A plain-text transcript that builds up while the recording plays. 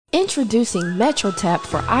Introducing MetroTap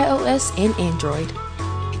for iOS and Android.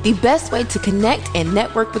 The best way to connect and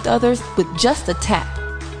network with others with just a tap.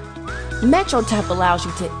 MetroTap allows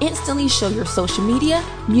you to instantly show your social media,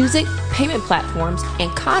 music, payment platforms,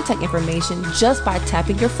 and contact information just by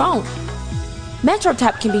tapping your phone.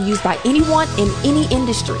 MetroTap can be used by anyone in any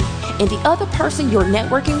industry, and the other person you're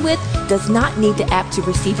networking with does not need the app to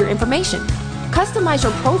receive your information. Customize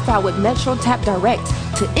your profile with MetroTap Direct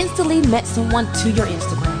to instantly match someone to your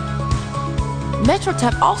Instagram.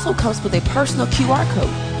 MetroTap also comes with a personal QR code,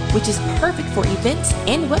 which is perfect for events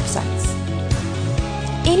and websites.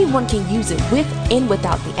 Anyone can use it with and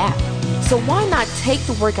without the app, so why not take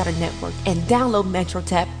the work out of network and download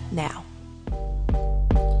MetroTap now?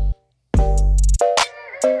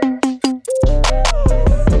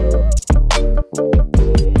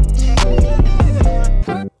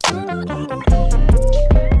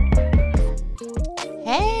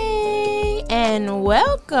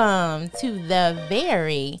 Welcome to the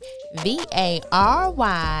very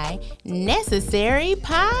VARY Necessary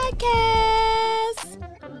Podcast.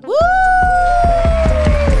 Woo!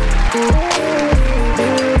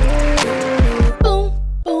 Boom,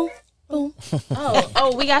 boom, boom.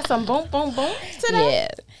 Oh, we got some boom, boom, boom today. Yeah.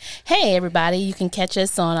 Hey, everybody. You can catch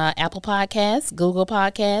us on Apple Podcasts, Google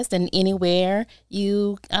Podcasts, and anywhere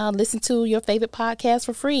you listen to your favorite podcast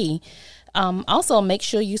for free. Also, make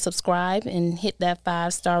sure you subscribe and hit that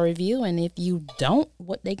 5-star review. And if you don't,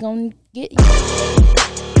 what they gonna get you?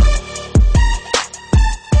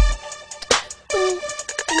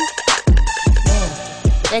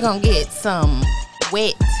 They're gonna get some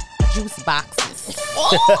wet juice boxes.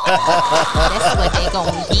 That's what they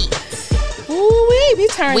gonna get. Ooh, we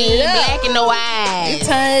turning it up. Black and no eyes. We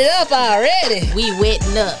turning it up already. We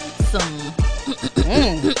wetting up some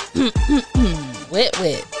wet.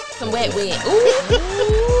 Some wet. Ooh.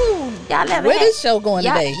 Y'all ever Where had this show going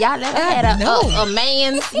today? Y'all ever had a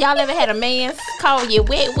man's? Y'all ever had a man's call you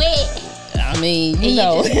wet? I mean, you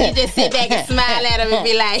know, you just sit back and smile at him and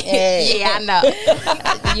be like, yeah, I know.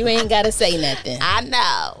 You ain't gotta say nothing. I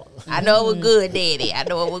know it was good, Daddy. I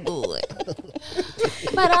know it was good.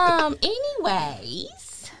 But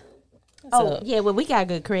anyways. Well, we got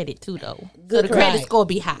good credit too, though. So the credit score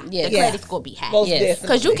be high. Yeah. The credit score be high. Yes.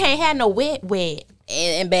 Because you can't have no wet.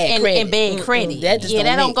 And bad credit. And bad credit. That just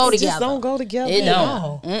that don't go together. It just don't go together. It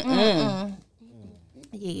don't.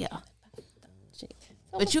 Yeah.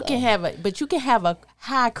 But you can have a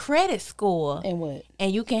high credit score. And what?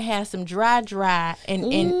 And you can have some dry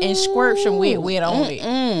and squirt some wet on it.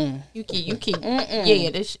 You can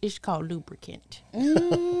it's called lubricant.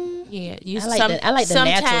 Yeah, I like the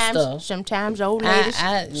natural stuff. Sometimes old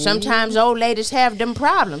ladies have them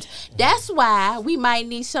problems. That's why we might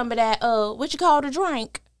need some of that what you call the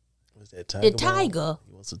drink? What's that, Tiger the Tiger. Bone?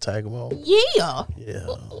 You want some Tiger Bone? Yeah. Yeah.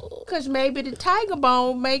 Because maybe the Tiger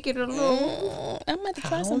Bone make it a little. I might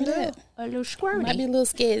try some of that. A little squirty. Might be a little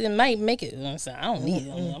scared. It might make it. I don't need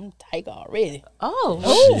it. I'm Tiger already. Oh.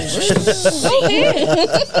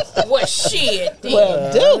 Well, shit.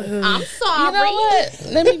 Well, dude. I'm sorry. You know what?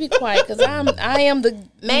 Let me be quiet because I am the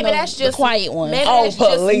that's just the quiet one. Maybe that's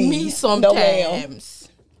just me sometimes.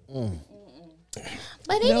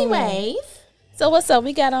 But anyways. So what's up?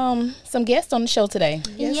 We got some guests on the show today.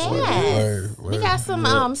 Yes. Word. We got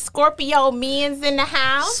some Scorpio men's in the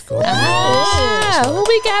house. Who we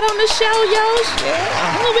got on the show, yo?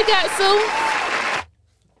 Yeah. Who we got,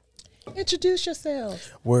 Sue? Introduce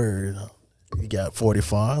yourself. Word. You got 40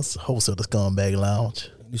 Fonts, host of the Scumbag Lounge.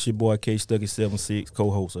 This your boy K Stucky 76,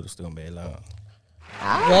 co-host of the Scumbag Lounge.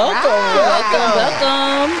 Welcome.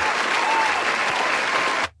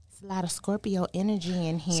 A lot of Scorpio energy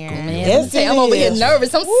in here. I'm over here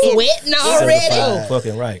nervous. I'm sweating already.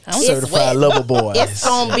 Fucking right. I'm Certified lover boy. It's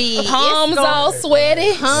gonna be palms all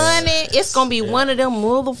sweaty, honey. It's gonna be one of them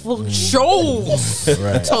motherfucking shows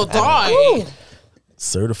today.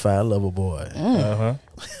 Certified lover boy.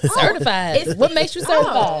 Certified. What makes you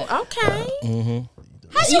certified? Okay.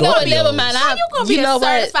 How you gonna never mind? How you gonna be a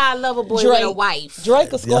certified lover boy with a wife?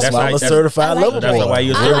 Drake is That's why I'm a certified lover boy. That's why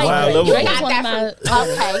you're a certified lover boy. Okay,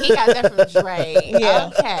 he got that from Drake. Yeah.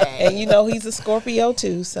 Okay. And you know he's a Scorpio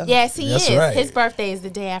too, so. Yes, he is. Right. His birthday is the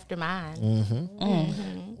day after mine.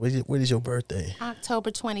 When is your birthday?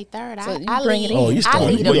 October 23rd. So you bring it in. Oh, you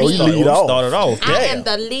started. You started off. I am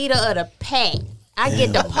the leader of the pack. I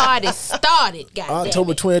get the party started, goddamn.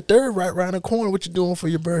 October 23rd, right around the corner. What you doing for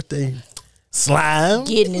your birthday? Slime.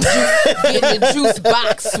 Getting the juice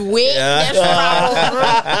box wet. That's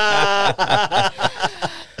right.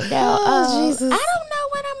 Jesus. I don't know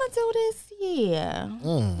what I'm gonna do this year.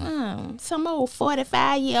 some old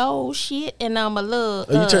 45-year-old shit, and I'm a little.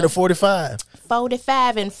 Oh, you turning 45?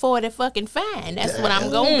 45 and 40 fucking fine. That's what I'm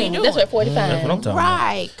gonna be doing. That's what 45. That's what I'm talking about.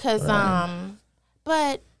 Right, cause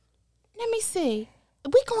but let me see.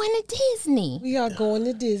 We going to Disney. We are going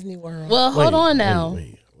to Disney World. Well, hold on now.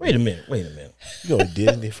 Wait a minute. You go to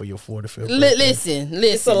Disney for your 45th birthday? Listen.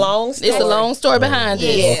 It's a long story. It's a long story behind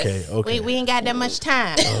this. Yes. Okay. We ain't got that much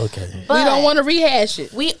time. Okay. But We don't want to rehash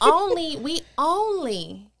it. we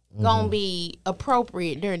only gonna be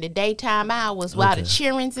appropriate during the daytime hours while the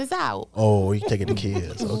cheerings is out. Oh, you taking the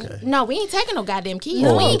kids. Okay. No, we ain't taking no goddamn kids.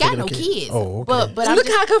 No, we ain't got taking no the kids. kids. Oh, okay. But I'm Look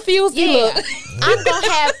just, how confused you yeah, look.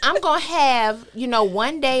 I'm gonna have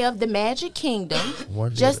one day of the Magic Kingdom One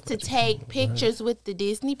day just of to take pictures with the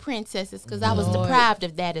Disney princesses because I was deprived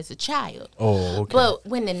of that as a child. Oh, okay. But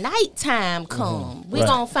when the nighttime come, we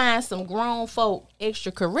gonna find some grown folk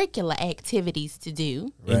extracurricular activities to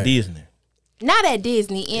do. In Disney. Not at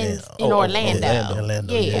Disney in Orlando.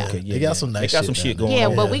 Orlando. Yeah. Okay, They got some nice They got some shit going Yeah,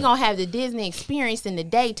 on. but we gonna have the Disney experience in the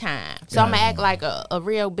daytime. So I'm gonna act like a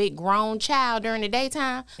real big grown child during the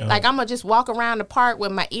daytime. Like I'm gonna just walk around the park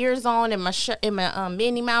with my ears on and my shirt, in my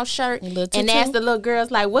Minnie Mouse shirt, little and tutu? ask the little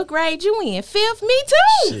girls like, "What grade you in? Fifth? Me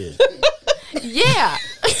too." Shit. Yeah.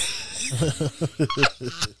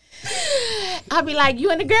 I'll be like,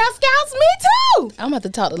 "You in the Girl Scouts? Me too." I'm about to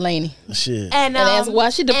talk to Lainey Shit. And ask why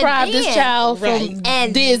she deprived this child from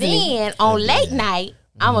and Disney. then on late night,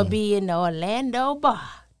 I'm gonna be in the Orlando bar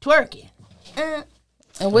twerking.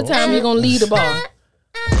 And what time you gonna leave the bar?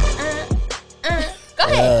 Go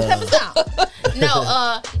ahead, tell me something.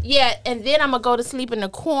 No, yeah, and then I'm gonna go to sleep in the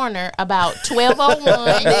corner about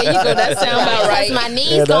 12:01. There you go. That sound about right. Because my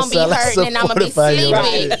knees Yeah, that gonna be sound like hurting some and I'm gonna be 45-year-old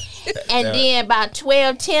sleepy. And then about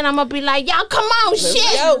 12:10, I'm gonna be like, "Y'all, come on,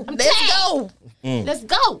 shit, let's go, let's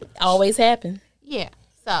go." Always happen. Yeah,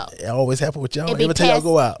 so It always happen with y'all. it be Every time y'all past-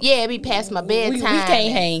 go out. Yeah, it be past my bedtime. We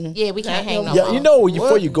can't hang. Yeah, we can't hang no Yeah, more. you know,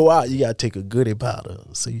 before you go out, you gotta take a goodie powder.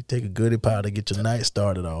 So you take a goodie powder, get your night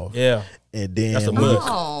started off. Yeah. And then That's a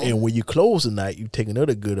must. and when you close the night, you take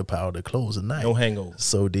another goodie powder to close the night. No hangover.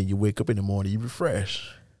 So then you wake up in the morning, you refresh.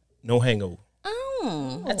 No hangover.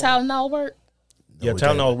 That's how it all work. Yeah,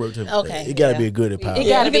 Tylenol work too. Okay. It gotta be a goodie powder. It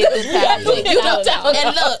gotta be a good powder. You know,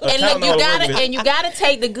 You gotta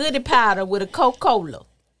take the goodie powder with a Coca-Cola.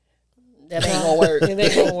 that ain't gonna work. It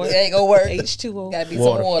ain't gonna work. It ain't gonna work. H2O. Gotta be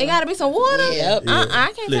Water. some water. It gotta be some water. Yep.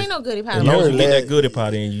 I can't Listen, take no goodie As powder. long as you get Lord. that goodie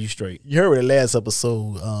powder in, you straight. You heard the last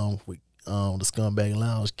episode with the Scumbag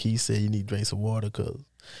Lounge. Keith said you need to drink some water because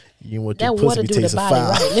you want your That pussy water to do be the tasting body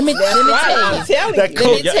foul. right. Let me tell you. I'm telling That you.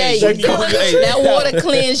 Coke- Let me tell you. that Coke- hey. That water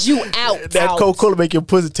cleans you out. That out. Coca-Cola make your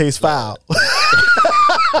pussy taste foul.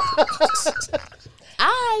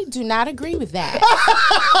 I do not agree with that.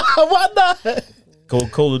 Why not?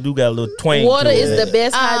 Coca-Cola do got a little twang. Water to it. is the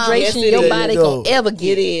best hydration yes, it your is. body There you can ever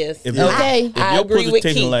get. It is. If Okay. If I your agree pussy with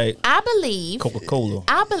tasting Keith. like I believe Coca-Cola.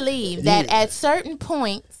 that at certain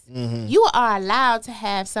points you are allowed to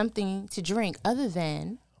have something to drink other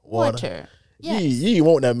than water. Yes. You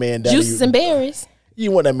want that man down Juices there. and berries. You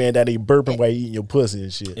want that man down there burping while you eating your pussy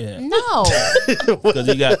and shit. Yeah. No, Because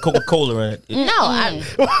you got Coca-Cola in it. no.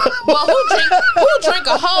 Well, who drink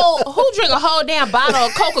a whole damn bottle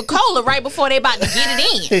of Coca-Cola right before they about to get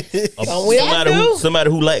it in? Somebody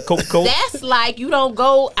who like Coca-Cola. That's like you don't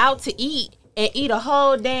go out to eat and eat a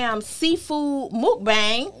whole damn seafood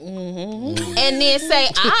mukbang and then say,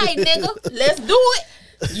 "All right, nigga, let's do it."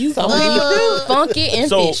 You funky and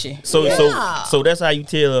fishy. So that's how you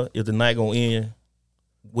tell if the night gonna end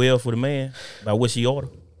well for the man by what she order.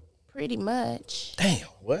 Pretty much. Damn,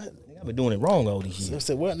 What? I've been doing it wrong all these I years.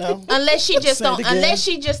 said what now? Unless she just Say it don't. again. Unless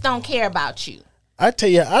she just don't care about you. I tell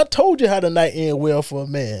you, I told you how the night end well for a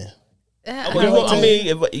man. But you know, I mean,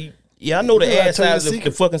 I know the Remember I ass told you side, the the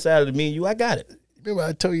secret? fucking side of the menu. I got it. Remember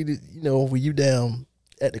I told you that, when you down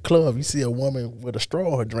at the club, you see a woman with a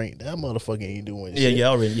straw in her drink. That motherfucker ain't doing shit. Yeah,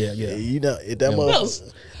 already, yeah. You know, if that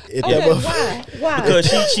motherfucker. If Okay, that motherfucker. why? Because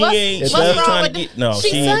she ain't what's trying wrong to with get the- no. She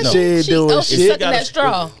ain't She ain't doing She's shit. sucking gotta- that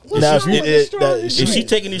straw. Now, if wrong with the straw? If she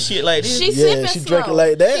taking this shit like this, She Yeah, sipping she slow. drinking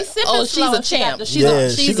like that? She sipping Oh, she's slow. a champ. She Yeah,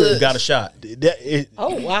 She's she a got a shot.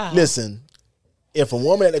 Oh, wow. Listen, if a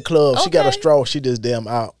woman at the club, she got a Okay. straw, she just damn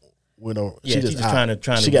out with her. Yeah, she she's just just out.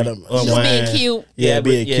 trying to. She got a. unwind. Just being cute. Yeah, Yeah,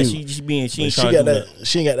 being yeah, cute. she being she ain't She trying got to do that.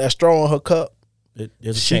 She ain't got that straw in her cup. that.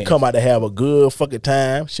 There's a She chance. come out to have a good fucking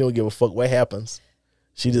time. She don't give a fuck what happens.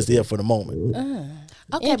 She just there for the moment.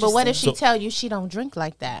 Okay, but what if she So- tell you she don't drink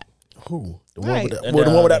like that? Who? The Right. one with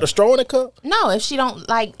the one without the straw in the cup? No, if she don't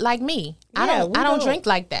like me, I Yeah, don't. we I don't don't. drink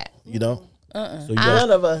like that. You know? So you got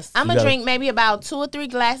None of us. I'm You gonna gotta- drink maybe about 2 or 3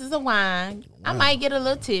 glasses of wine. I might get a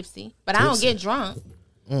little tipsy, but I don't Tipsy. get drunk.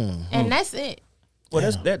 and that's it. Well,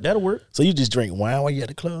 that'll work. So you just drink wine while you at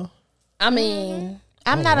the club? I mean,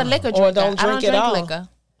 I'm not a liquor drinker. Or don't I don't drink at drink all. liquor.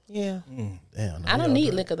 Yeah. Damn. I don't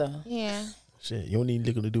need liquor though. Yeah. Shit, you don't need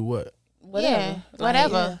liquor to do what? Whatever. Yeah,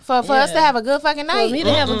 whatever. Yeah. For us to have a good fucking night. For me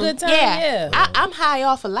to have a good time. Yeah. I'm high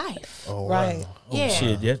off of life. Oh, Right. wow. Yeah.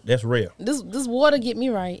 Shit, that's rare. This water get me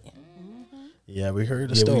right. Yeah, we heard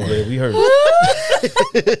the Yeah, story. we heard.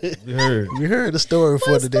 We heard. We heard the story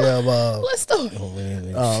for the damn What story?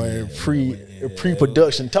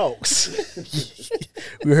 pre-production talks.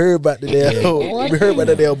 we heard about the damn. We heard about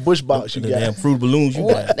the damn bush box you The got. damn fruit balloons you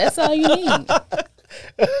got. That's all you need.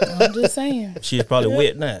 I'm just saying. Shit's probably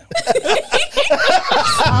wet now.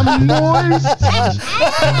 I'm moist.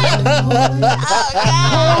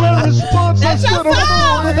 All the responses to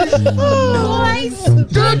the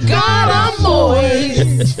moist. Good God, I'm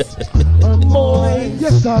moist. I'm moist.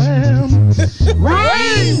 Yes, I am.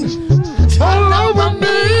 Rain all over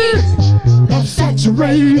me. I'm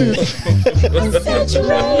saturated.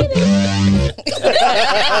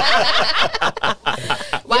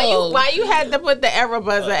 Why you had to put the error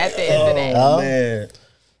buzzer at the end of that? Oh, Man,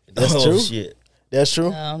 that's true. Shit. That's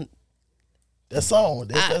true. That song.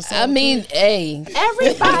 That song I mean, hey,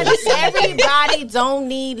 Everybody don't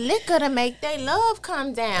need liquor to make their love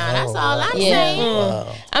come down. That's all I'm saying.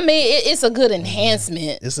 I mean, it's a good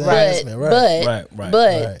enhancement. It's an enhancement, right. But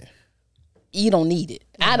Right. you don't need it.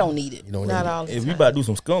 I don't need it. You know, Not all the If time. you about to do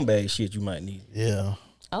some scumbag shit, you might need it. Yeah.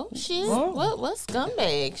 Oh shit! What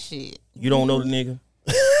scumbag shit? You don't know the nigga.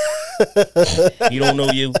 He don't know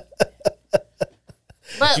you.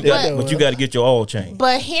 But But you got to get your oil changed.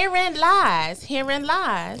 but herein lies.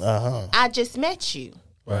 I just met you.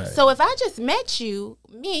 Right. So if I just met you,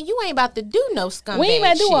 me and you ain't about to do no scumbag We ain't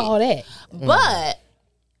about to do shit. all that.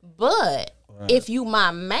 But if you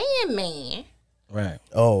my man, Right.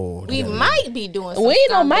 Oh. we yeah. might be doing some We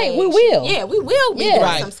don't scumbag might, we shit. will. Yeah, we will be Yeah. doing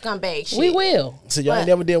Right. some scumbag shit. We will. So y'all ain't But-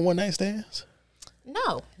 never did one night stands?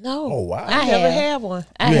 No. No. Oh wow. I Never have. had one.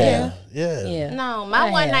 I have. Yeah. Yeah. No, my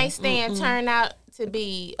I one have. night stand turned out to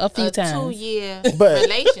be A few times. 2-year But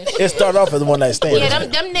relationship. it started off as a one night stand. Yeah,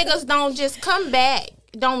 them niggas don't just come back.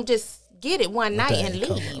 Don't just get it one night and leave.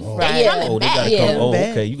 Right. They Yeah. coming Oh, they got back. to Yeah. come. Oh, Back.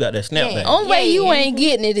 okay. You got that snapback. Yeah. Only way you Yeah. ain't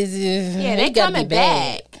getting it is Yeah, they it gotta coming be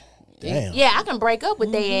bad. back. Damn. Yeah, I can break up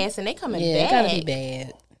with their ass and they coming Yeah, it back. gotta be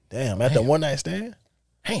bad. Damn. After one night stand?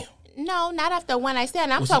 Damn. No, not after one night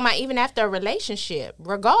stand. I'm talking about even after a relationship.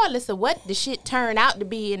 Regardless of what the shit turned out to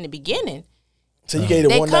be in the beginning. So you gave a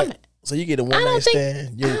They one coming. night. So you get a one don't night think-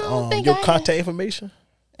 stand. I don't think Your I contact information.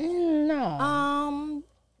 No.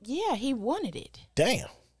 Yeah, he wanted it. Damn.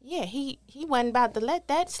 Yeah, he wasn't about to let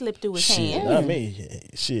that slip through his Shit. hand. I mean,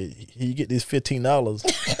 shit. You get this $15.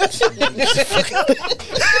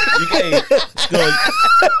 You can't.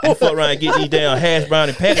 You fuck around and get these damn hash brown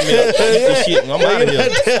and patty milk. This shit. I'm out of here.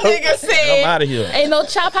 Nigga said, I'm out of here. Ain't no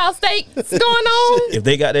chop house steaks going on. If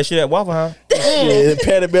they got that shit at Waffle House, Yeah,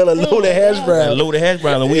 Patty Bell and loaded hash and brown. load the hash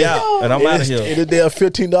brown, and we out. And I'm out of And here. it's damn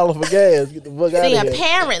 $15 for gas. Get the fuck out see, of here.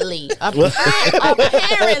 apparently,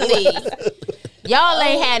 y'all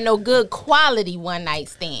ain't had no good quality one night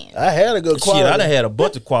stand. I had a good Shit, quality. I done had a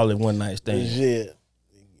bunch of quality one night stands. Shit.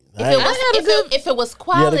 If it was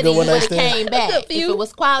quality, good you one would night have stand? came back. If it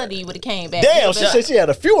was quality, you would have came back. Damn, You she would've- said she had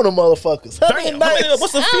a few of them motherfuckers. Damn,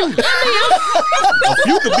 what's a few? A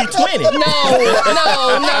few could be 20. No,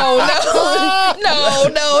 not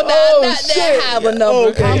that high of a number.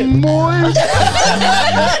 Okay. I'm moist.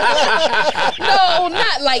 No,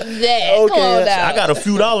 not like that. Okay. Come on now. I got a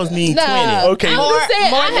few dollars need Nah, 20. Okay. I'm just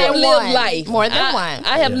saying, More I have than lived one. life. More than I- one.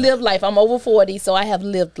 I have lived life. I'm over 40, so I have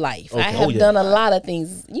lived life. I have Oh, yeah. done a lot of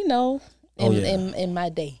things, in Oh, yeah. in my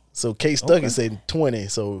day. So K Stucky said 20,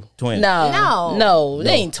 so 20. No, they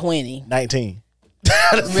ain't 20. 19.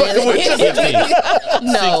 Really? 16.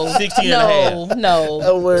 No, 16 and a half. no,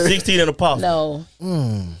 Oh, word. 16 and a pop. no,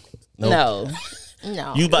 no.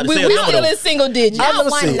 No. You about to We say a still number in single digits. Let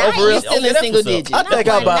me one see. night. We still in that's single what's up. digits. I think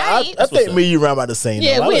one I about. I night. think me and you around about the same.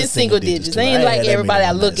 Yeah, though. I we was in single digits. too. They I ain't ain't like had that everybody many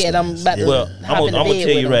I look at. I'm night about to Well, hop I'm in the going to bed tell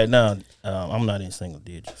with you them. right now, I'm not in single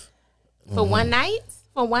digits. For one night?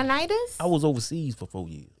 For one nighters? I was overseas for 4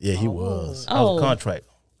 years. Yeah, he was. I was Oh. a contractor.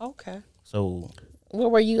 Okay. So, Where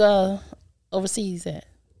were you overseas at?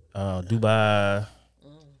 Dubai,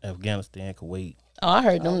 Afghanistan, Kuwait. Oh, I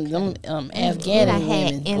heard them Afghan I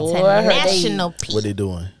had women. Boy, I heard international What they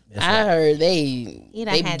doing? I heard they He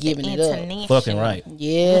done be had the giving it up. international. Fucking right.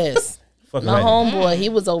 Yes. Fucking My right. homeboy, he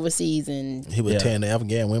was overseas and He was Yeah. tearing the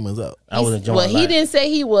Afghan women's up. I was enjoying well, he life. didn't say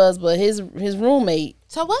he was, but his roommate.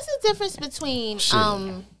 So what's the difference between Shit.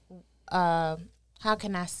 how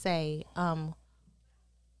can I say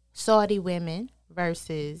Saudi women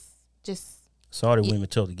versus just Saudi women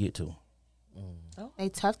tough to get to. they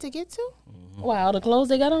tough to get to? Wow, all the clothes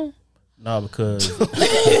they got on. No, because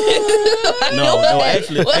no,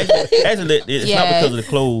 actually, it's not because of the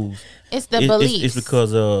clothes. It's the beliefs. It's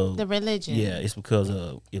because of the religion. Yeah, it's because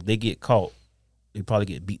of if they get caught, they probably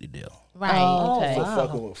get beat to death. Right. Oh,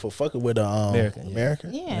 okay. For fucking with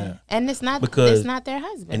American. Yeah. And it's not their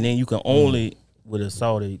husband. And then you can only with a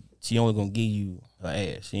Saudi, she only gonna give you her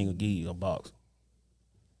ass. She ain't gonna give you a box.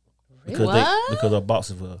 Because because her box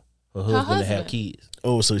is for her husband to have kids.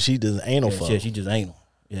 Oh, so she does anal fuck. Yeah, she just anal.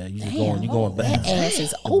 Yeah, you going back. That ass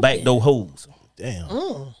is The open. back door holes.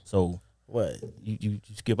 Damn. So What? you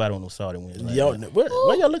skip out on those Saudi women. Like Y'all, that.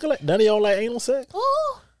 why y'all looking like? None of y'all like anal sex?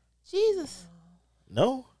 Oh, Jesus.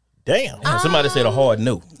 No. Damn. Somebody said a hard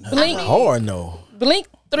no. Blink, Hard no. blink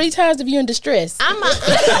 3 times if you're in distress.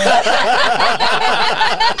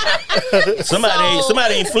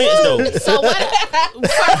 Somebody ain't flinched though. So what?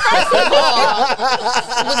 First of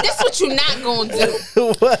all, this is what you're not gonna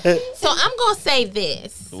do. What? So I'm gonna say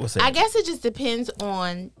this. What's that? I guess it just depends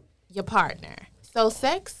on your partner. So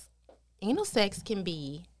anal sex can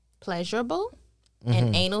be pleasurable,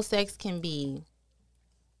 and anal sex can be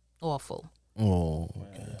awful. Oh.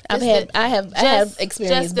 I have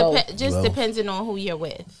experienced both. Depending on who you're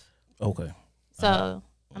with. Okay. So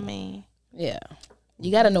I mean, Yeah,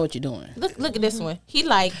 you got to know what you're doing. look at this one. He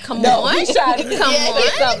like, come on, He's trying to come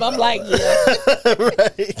on. I'm like, yeah.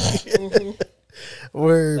 Right.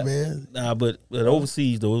 Word, man. Nah, but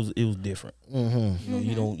overseas though it was different.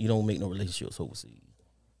 You know, you don't make no relationships overseas.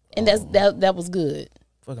 And that was good.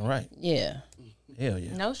 Fucking right. Yeah. Hell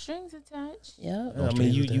yeah. No strings attached. Yeah. I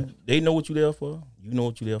mean, you they know what you there for. You know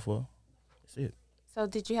what you there for. That's it. So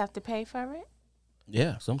did you have to pay for it?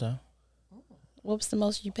 Yeah, sometimes. What was the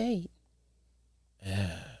most you paid?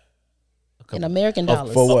 Yeah. In American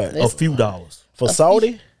dollars. For what? A few dollars. For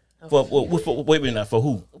Saudi? For wait a minute, for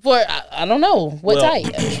who? For I don't know what Well, type.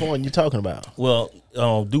 Which one you talking about? Well,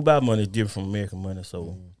 Dubai money is different from American money,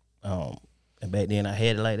 so and back then I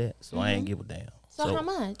had it like that, so I ain't give a damn. So how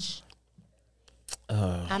much?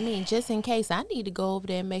 I mean, just in case I need to go over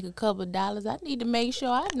there and make a couple of dollars, I need to make sure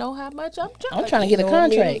I know how much I'm charging. I'm trying to get a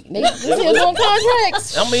contract. This is on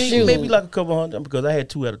contracts. I mean, Shoot. maybe like a couple hundred because I had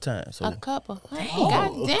 2 at a time. So A couple.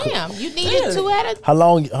 God damn, you needed 2 at a. How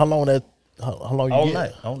long you all get?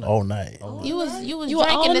 night. All night. You was You were drinking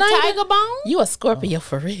the all-nighter? Tiger Bone. You a Scorpio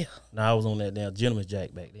for real? now I was on that damn gentleman's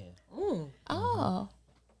jack back then. Oh,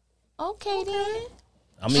 okay then.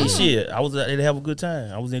 I mean, shit, I was out there to have a good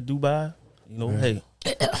time. I was in Dubai, you know, hey,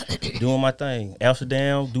 doing my thing.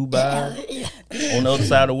 Amsterdam, Dubai, on the other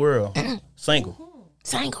side of the world, single.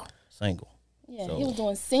 Yeah, So- he was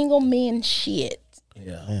doing single men shit.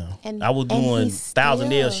 Yeah. And I was and doing he's $1,000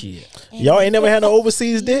 still- shit. Y'all ain't never had no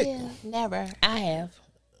overseas dick? Yeah, never. I have.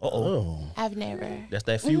 Oh, I've never. That's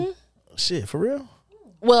that few. shit, for real?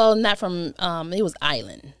 Well, not from. It was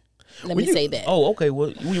Island. Let me say that. Oh, okay. Well,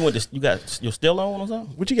 you went to, you got your still on or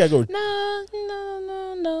something? What you got to go? No.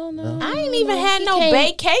 I ain't even had no came-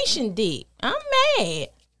 vacation dick. I'm mad.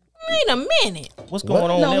 Wait a minute. What's going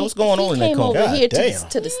on there? What's going on in He that came country? over God here damn.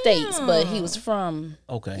 to the States, but he was from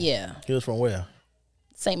Okay. yeah He was from where?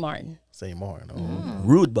 St. Martin. St. Martin. Oh.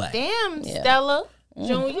 Rude boy. Damn, Yeah. Stella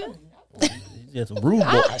Junior. Yeah, some rude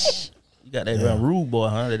boy. You got that damn rude boy,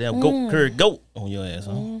 huh? That damn curry goat on your ass,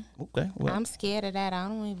 huh? Okay. Well, I'm scared of that. I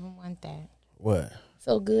don't even want that. What?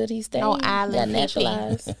 So good he stayed. No island Got hippie.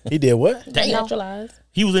 naturalized. He did what? Got naturalized.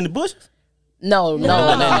 he was in the bushes? No. He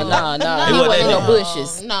wasn't in no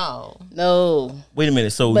bushes. No. Wait a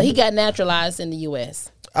minute. So But he got naturalized in the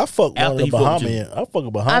U.S. I fucked one After of the he fucked you. Bahamian. I fucked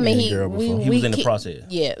a Bahamian I mean, girl before. He was in the process.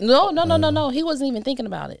 Yeah. No. He wasn't even thinking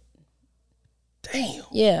about it. Damn.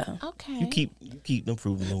 Yeah. Okay. You keep them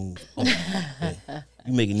Fruit Looms. Yeah.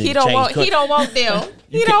 You make a nigga He don't change want. country. He don't want them.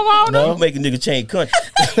 He don't want them. You make a nigga change country.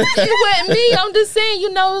 It wasn't me. I'm just saying,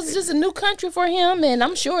 it's just a new country for him, and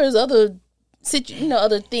I'm sure there's other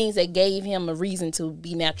things that gave him a reason to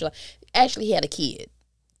be natural. Actually, he had a kid,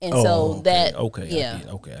 and so that Okay.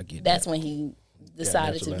 I get that's that. when he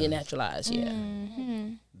decided to get naturalized. Yeah.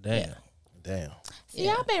 Damn. See,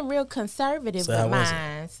 I've been real conservative So how with was it?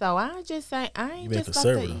 mine, so I just ain't. I ain't You been just about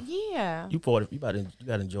to. conservative? Yeah, You 40. You got to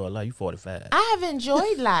enjoy life. You 45. I have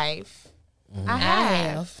enjoyed life. I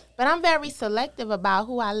have, but I'm very selective about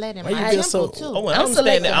who I let in Why my you been temple so- too. Oh, I I'm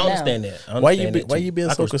understand that. I selective understand that. I Why understand that, you too. being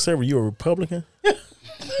I so can- conservative? You a Republican?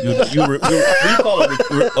 what you call it?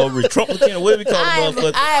 A Retrumplicant or whatever you call it,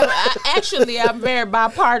 motherfucker. I'm very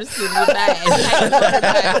bipartisan with that.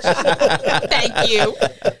 Thank you.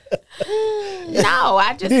 No,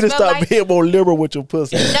 I just You need to feel stop like being more liberal with your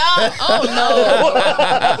pussy. no. Oh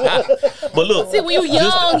But look, See, when you're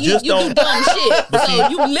young, you do dumb shit. So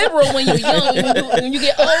you liberal when you're young. When you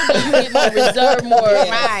get older, you get more reserved, more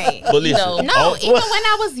Right. But listen, No, even when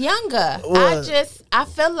I was younger, I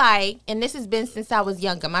feel like, and this has been since I was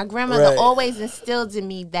younger, my grandmother always instilled in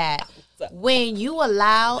me that when you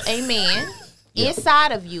allow a man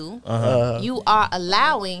inside of you, you are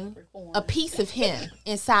allowing a piece of him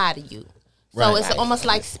inside of you. So it's almost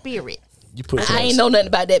like spirit. You put I ain't know nothing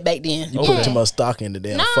about that back then. You put too much stock in the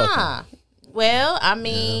damn fucking. Well, I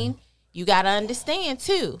mean, you got to understand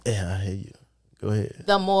too. Yeah, I hear you. Go ahead.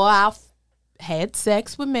 The more I've had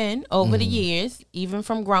sex with men over the years, even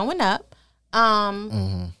from growing up,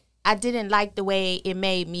 I didn't like the way it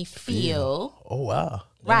made me feel. Oh, wow.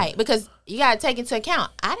 Right, because you got to take into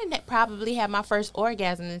account, I didn't probably have my first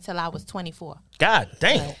orgasm until I was 24. God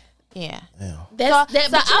damn. Yeah.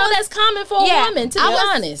 That's common for a woman, to be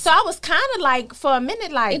honest. So I was kind of like, for a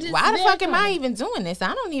minute, like, It why is the fuck very am I common. even doing this?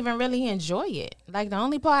 I don't even really enjoy it. Like, the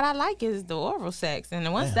only part I like is the oral sex. And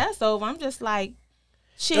then once that's over, I'm just like,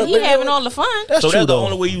 shit, Yeah, he but having all the fun. That's So true, that's the though.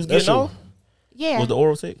 only way you was That's getting true. off? Yeah. Was the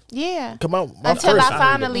oral sex? Yeah. Come on, my Until first. I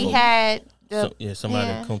finally had the...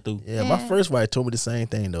 Somebody come through. Yeah, my first wife told me the same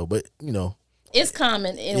thing though, but you know, It's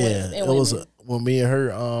common in women. it was when me and her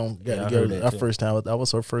got I heard together. that Our too. first time, that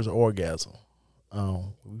was her first orgasm.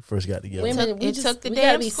 We first got together. Women, It took the we gotta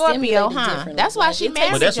damn be Scorpio, stimulated huh? differently. That's why Like, she it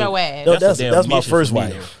takes- married your ass. No, a damn that's my mission first for me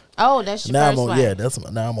wife. there. Oh, that's your Now first I'm on,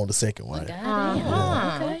 wife. now I'm on the second wife.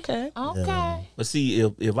 Okay. Okay. But see,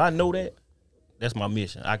 if I know that, that's my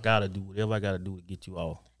mission. I gotta do whatever I gotta do to get you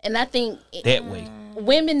off And I think that way.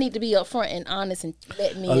 women need to be upfront and honest and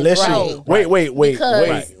let me Unless know. you wait,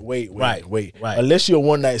 Because- wait. Right. Unless you're a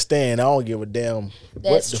one night stand, I don't give a damn.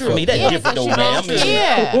 That's what the true. I mean, that's Yeah, different though, because man. you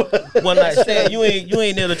I don't- mean, yeah. one night stand, you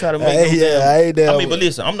ain't there to try to make. no I damn- ain't there. I mean, but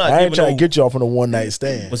listen, I'm not I ain't giving trying no. to get you off on a one night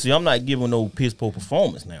stand. But see, I'm not giving no piss poor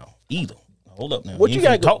performance now either. Hold up now. What you ain't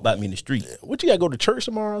gotta finna go- talk about me in the street? What you got to go to church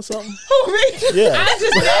tomorrow or something? Yeah. Yeah. I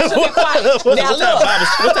just naturally quiet. Now What time look,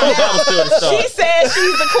 Bible study start? she said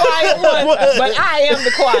she's the quiet one, but I am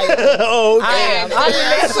the quiet one. Oh, okay. I am. I'm the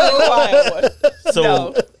naturally quiet one. So,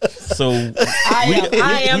 No. so I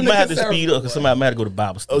am we the might have to conservative. speed up because somebody might have to go to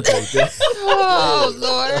Bible study. Okay. Oh,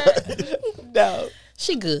 Lord. No.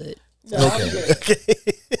 She good. Okay.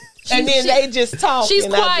 And then they just talk. She's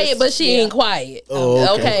and I quiet, just- but she ain't quiet.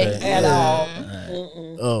 Oh, okay. Okay. at all.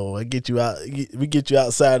 Oh, I get you out. We get you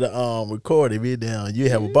outside the recording. Me down. You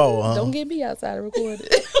have a ball, huh? Don't get me outside of recording.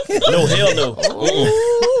 No, hell no.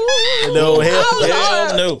 No, hell,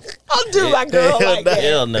 Hell no. Don't do my girl like that.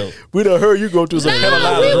 Hell no. we done heard you go through some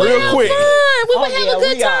penalizers we would real have quick. fun. We would Oh, have yeah, a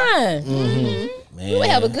good we are. time. Man. We would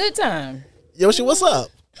have a good time. Yoshi, what's up?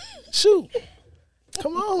 Shoot.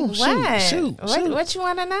 Come on. What? Shoot. What you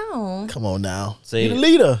want to know? Come on now. Say You the it.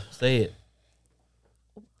 leader. Say it.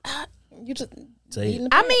 You just Say it.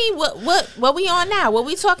 I mean, what we on now? What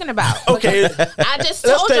we talking about? Okay. I just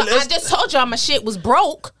Let's told take- y'all. I let's- just told y'all my shit was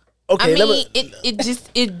broke. Okay, I let mean,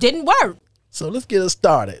 it didn't work. So let's get it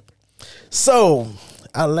started. So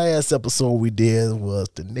our last episode we did was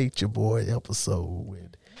the Nature Boy episode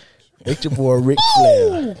with Nature Boy Ric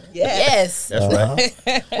Flair. yes. That's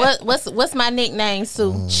right. What's my nickname,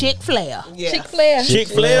 Sue? Chick Flair. Yeah. Chick Flair. Chick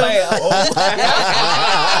Flair.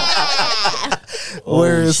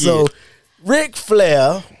 Where shit. so Ric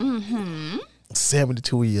Flair,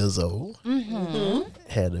 72 years old,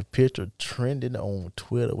 had a picture trending on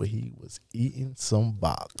Twitter where he was eating some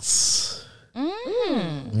box.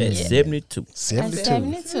 At 72. 72.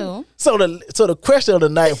 72. So the question of the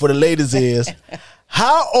night for the ladies is,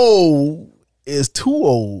 how old is too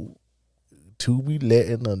old to be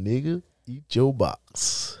letting a nigga eat your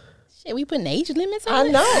box? Shit, we putting age limits on I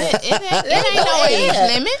it? know. It ain't no age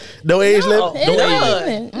limit, No age limit? Ain't no age None.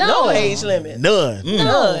 limit. No age limit.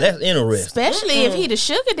 None. That's interesting. especially if he the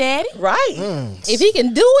sugar daddy. Right. If he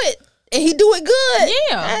can do it and he do it good,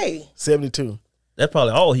 Yeah, Hey. 72. That's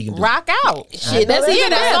probably all he can do. rock out. shit, that's Yeah, even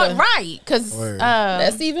that's better. not right. Because Word.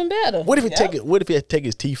 That's even better. What if he take it? What if he had to take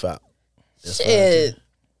his teeth out? Shit.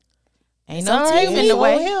 ain't All no right, teeth in the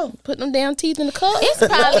way. Put them damn teeth in the cup. It's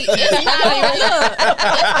probably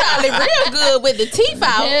real good with the teeth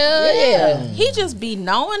out. Hell yeah. He just be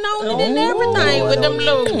knowing on it and everything with them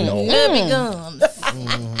little nubby gums.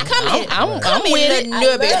 Come here, I'm here, with little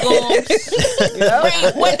nubby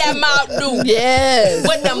gums. What that mouth do? Yes.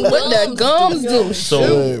 What them What the gums do?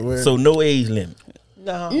 So no age limit.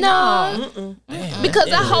 No. No,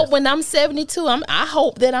 because I hope when I'm 72, I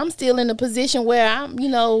hope that I'm still in a position where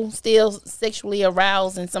I'm, still sexually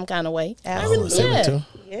aroused in some kind of way. Oh, 72?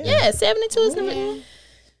 Yeah, 72 is gonna be.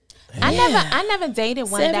 I never dated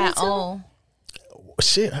one that 72? old.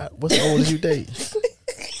 Shit, what's the oldest you date?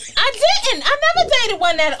 I Daddy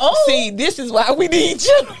wasn't that old. See, this is why we need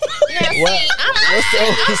you. Now,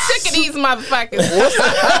 see, I'm sick of these motherfuckers.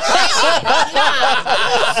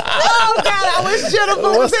 Oh God, I wish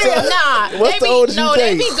Jennifer was here. Nah,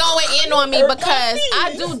 they be going in on me because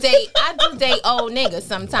I do date old niggas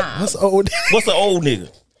sometimes. What's an old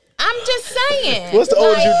nigga? I'm just saying. What's the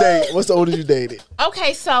oldest you date? What's the oldest you dated?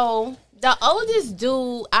 Okay, so the oldest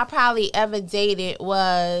dude I probably ever dated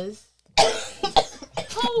was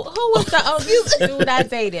who was the oldest dude I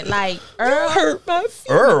dated? Like Earl? Hurt my feelings.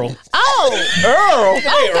 Earl. Oh, Earl.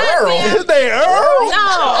 His name Earl.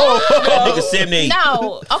 no. Nigga 78.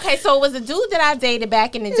 No. Okay, so it was a dude that I dated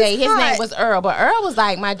back in the day. His name was Earl, but Earl was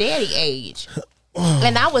like my daddy age.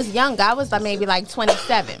 And I was young. I was like maybe like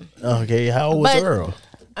 27. Okay, how old was Earl?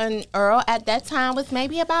 And Earl at that time was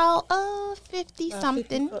maybe about 50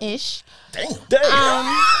 something ish.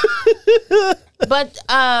 Damn. But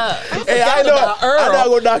Hey, I know Earl. I'm not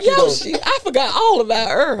gonna knock you though. I forgot all about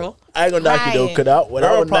Earl. I ain't gonna knock you though, cause when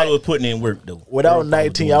I Earl was probably was putting in work though. When I was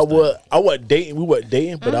 19, I wasn't dating. We weren't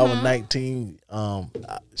dating, but I was 19.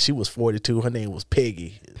 She was 42. Her name was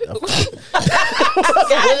Peggy. I love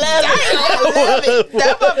it.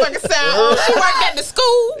 That motherfucker sound. She worked at the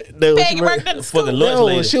school. No, Peggy worked at the school. Fucking lunch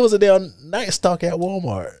lady. She was a damn night stalk at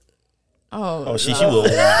Walmart. Oh, she was.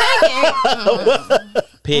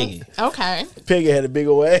 Peggy. Okay. Peggy had a big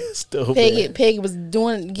old ass though. Peggy was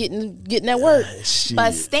getting that work. Shit,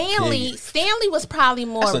 But Stanley was probably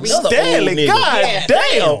more recent. Stanley, God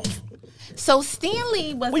damn. So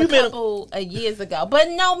Stanley was Well, a couple of years ago. But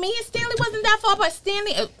no, me and Stanley wasn't that far. But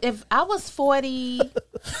Stanley, if I was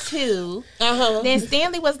 42, then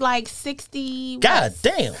Stanley was like 60. God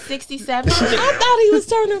damn. 67. I thought he was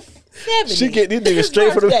turning 70. She get these niggas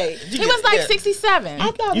straight for the. He was like 67. I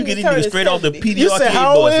thought You he get was these niggas straight off the turning PDR. You said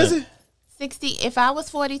how old is he? 60. If I was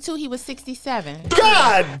 42, he was 67.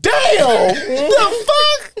 God damn! The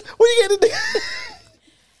fuck? What you get to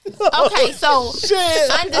Okay, so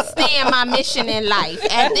understand my mission in life.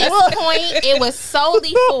 At this point, it was solely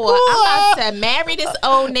for I'm about to marry this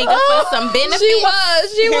old nigga for some benefits.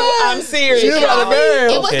 She was. I'm serious. She was about to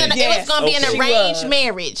marry him. It was gonna be an arranged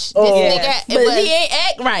marriage. This nigga, But he ain't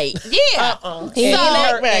act right. Yeah. He ain't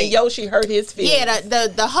act right. And Yoshi hurt his feelings. Yeah,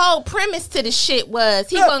 the whole premise to the shit was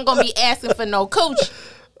he wasn't gonna be asking for no coochie.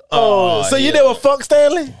 Oh, so you never fuck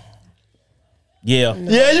Stanley? Yeah.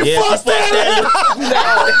 Yeah, you fuck Stanley.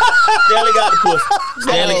 Stanley got the pussy.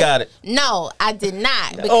 Stanley got it. No, I did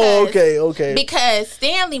not. Because, okay. Because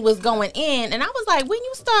Stanley was going in, and I was like, when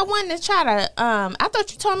you start wanting to try to, I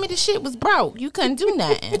thought you told me the shit was broke. You couldn't do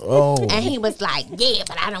nothing. And he was like, yeah,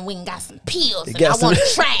 but I done went and got some pills, and I want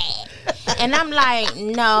to try it. And I'm like,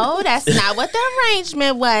 no, that's not what the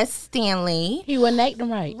arrangement was, Stanley. He wasn't acting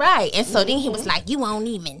right. Right. And so then he was like, you won't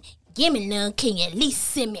even give me none. Can you at least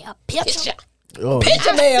send me a picture?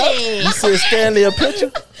 Picture mail. You said Stanley a picture?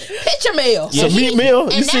 Picture mail. Some meat meal?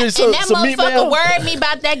 You said and that some meat motherfucker meal? worried me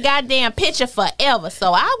about that goddamn picture forever.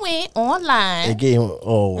 So I went online. They gave him,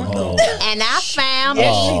 no. And I found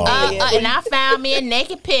and I found me a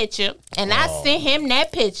naked picture, and I sent him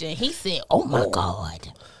that picture. He said, "Oh my God,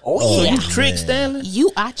 So you tricked Stanley?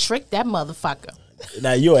 I tricked that motherfucker."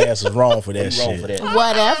 Now your ass is wrong for that shit. Wrong for that.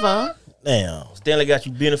 Whatever. Damn. Stanley got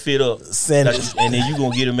you benefit up, and then you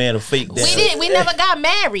gonna get a man a fake. We never got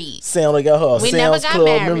married. Stanley got her a Sam's Club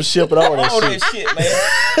membership and all that All shit. that shit,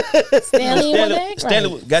 man. Stanley ain't act right.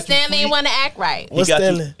 Stanley got you Stanley free. want to act right.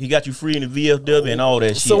 He got you free in the VFW and all that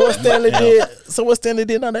shit. So what Stanley did? So what Stanley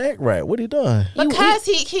did not to act right? What he done? Because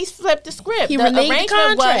he flipped the script. He The reneged the arrangement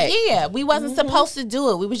contract. was, we wasn't supposed to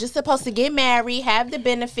do it. We was just supposed to get married, have the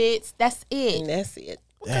benefits. That's it. And that's it.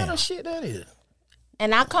 What kind of shit that is?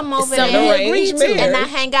 And I come over Something there arranged marriage. and I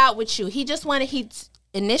hang out with you. He just wanted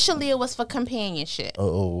initially it was for companionship.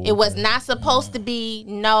 It was not supposed to be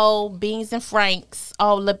no beans and franks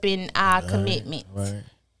all up in our commitment. Right.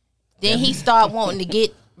 Then he started wanting to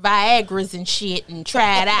get Viagra's and shit and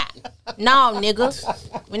try it out. No, nigga,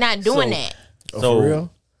 we're not doing that. So for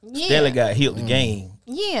real? Yeah, Stanley got hit the game,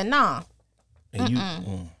 yeah, nah. and you,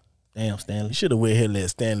 damn Stanley. You should have went here and let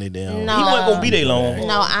Stanley down. No. He wasn't gonna be there long.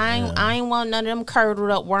 No, I ain't want none of them curdled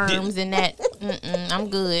up worms and that. I'm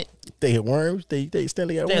good. They had worms. They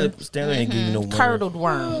Stanley got worms. Stanley ain't give you no money. Curdled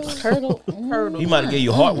worms. Curdle. He might have gave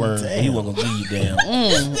you heartworm, but he wasn't gonna give you damn.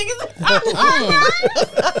 They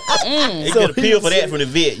get a pill for that from the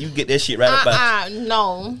vet. You get that shit right about.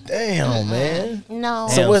 No. Damn, man. No.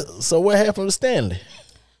 So what happened to Stanley?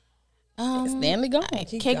 Stanley gone.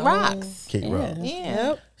 Kick rocks. Kick rock.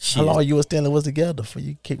 Yeah. How long you and Stanley was together for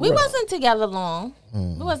you kick We rock? wasn't together long.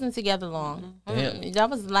 We wasn't together long. That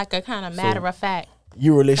was like a kind of matter of fact.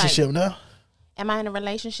 You relationship now? Am I in a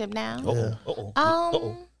relationship now?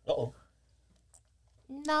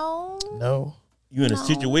 No. No. You in a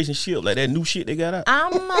situation ship like that new shit they got out?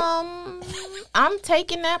 I'm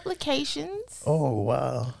taking applications. Oh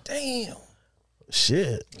wow. Damn.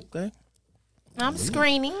 Shit. Okay. I'm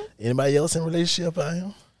screening. Anybody else in a relationship? I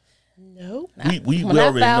am. No. We When I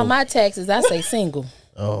already file know. my taxes, I say single.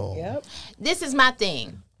 Oh. Yep. This is my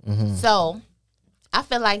thing. So I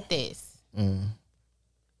feel like this.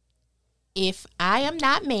 If I am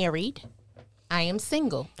not married, I am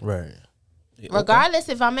single. Right. Regardless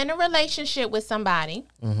if I'm in a relationship with somebody,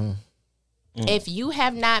 if you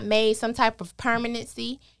have not made some type of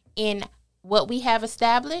permanency in what we have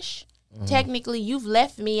established, technically you've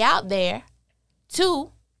left me out there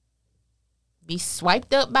to be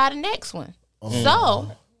swiped up by the next one.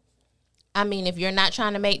 So, I mean, if you're not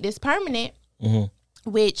trying to make this permanent,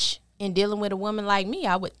 which in dealing with a woman like me,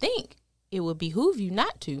 I would think it would behoove you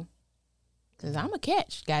not to. Because I'm a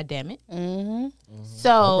catch, goddammit.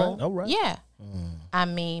 So, All right. yeah. I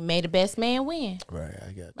mean, may the best man win. Right. I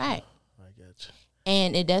got you. Right. I got you.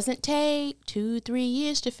 And it doesn't take 2-3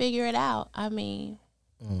 years to figure it out. I mean,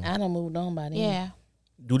 I done moved on by then. yeah.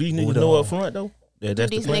 Do these niggas Hold know on. up front though?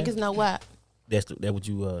 That's These the plan? niggas know what? That what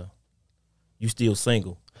you still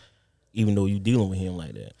single, even though you dealing with him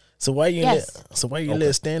like that. So why you Yes.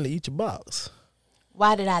 let Stanley eat your box?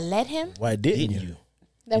 Why did I let him? Why didn't Didn't you? you?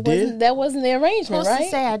 That wasn't the arrangement, Who's right? to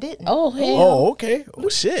say I didn't? Oh hell. Oh, okay. Oh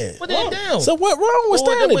shit. Put that down. So what wrong with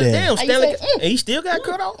Put Stanley that then? down. How you Stanley, say, and he still got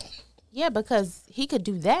cut off. Yeah, because he could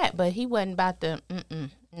do that, but he wasn't about to.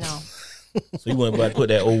 No, So you wasn't about to put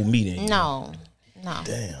that old meat in. no.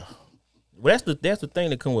 Damn. Well, that's the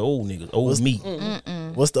thing that come with old niggas. Old meat.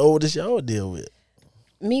 What's the oldest y'all deal with?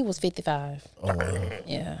 Me was 55. Oh, wow.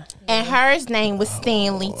 Yeah. And hers name was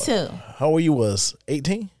Stanley too. How old you was?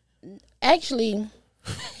 18? Actually,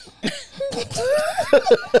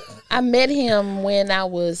 I met him when I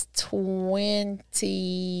was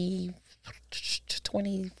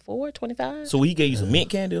 24, 25. So he gave you some mint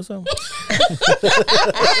candy or something? This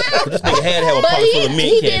nigga had to have a But pocket full of mint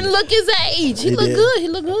he candy. didn't look his age. He looked did. good. He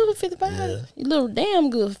looked good for 55. He looked damn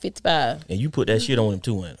good for 55. And you put that shit on him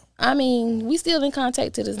too, man. I mean, we still in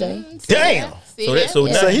contact to this day. Damn. So that so,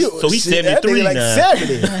 Yeah. now, so he's shit, that 73 nigga like now.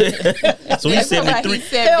 70. So he's 73.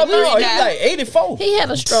 Hell no, he's like 84. He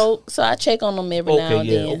had a stroke, so I check on him every now Okay, and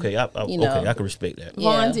yeah, then. okay, you know. okay, I can respect that.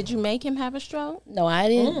 Vaughn, Yeah. did you make him have a stroke? No, I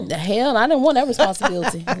didn't. The hell, I didn't want that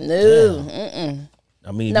responsibility. No,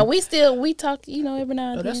 I mean, no, we talk, every now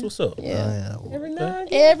and then. that's what's up. Yeah, Every now and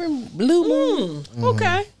every blue moon.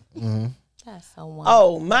 Okay. That's so wonderful.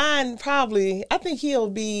 Oh, mine probably.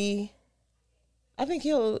 He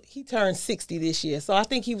turned 60 this year, so I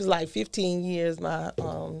think he was like 15 years my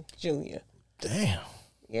junior. Damn.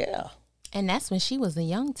 Yeah. And that's when she was a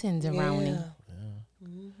young tenderoni.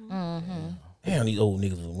 Damn, these old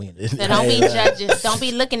niggas was winning. So don't be judging. Don't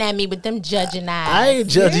be looking at me with them judging eyes. I ain't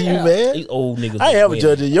judging you, man. These old niggas I was am winning.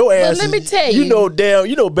 judging your ass. let me is- tell You you.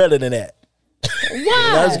 know better than that.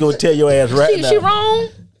 Why? I was gonna tell your ass right now. She wrong?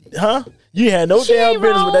 Huh? You had no She damn ain't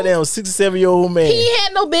business with that wrong. damn 67-year-old man. He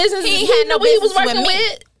had no business. He He had no knew he was business working with me.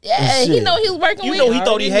 with. Yeah, he Shit. know he was working You with. know he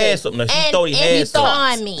thought he had something. Like, he thought he and had he something.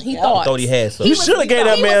 thought me. He He thought. thought he had something. You should have gave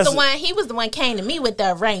that man. He was the one came to me with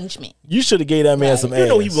the arrangement. You should have gave that man some ass. You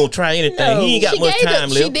know he was gonna try anything. No. He ain't got She much gave time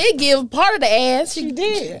She left. did give part of the ass. She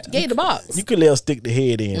did. Gave the box. You could let her stick the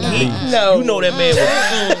head in. at least. No. You know that man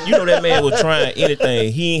was. You know that man was trying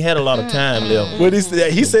anything. He ain't had a lot of time left. What he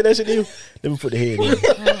said that shit to you? Let me put the head in.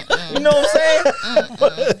 You know what I'm saying?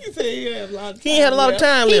 He said he had a lot of He ain't had a lot of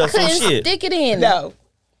time He left. So couldn't shit. stick it in. No.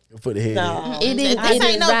 Put the head No. It didn't. This It ain't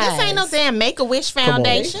didn't no damn Make-A-Wish on.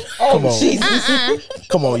 Foundation. in. Come on. Jesus.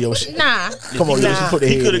 Come on, Yoshi. Nah. Come on, Yoshi. Put the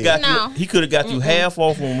He head could in. have got No. you. He could have got you half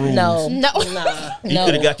off on rooms. No. No. He No.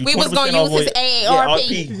 could have got you. We was 20% gonna off use his on-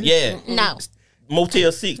 AARP. Yeah. No.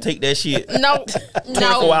 Motel 6, take that shit. No.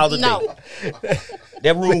 24 hours a No. day.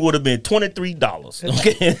 That room would have been $23.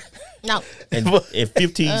 Okay. No. and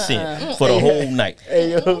 15 cents for the whole night.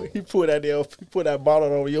 Hey, yo, he put that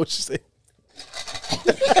bottle over Yoshi's head.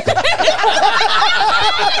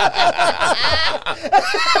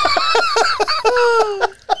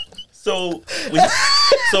 So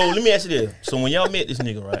let me ask you this. So when y'all met this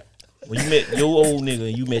nigga, right? When you met your old nigga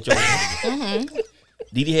and you met your old nigga,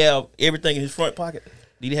 did he have everything in his front pocket?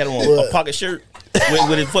 Did he have on a pocket shirt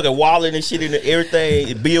with his fucking wallet and shit in it,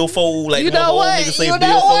 everything, billfold like You know old what? niggas say You know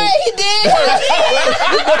billfold? what he did?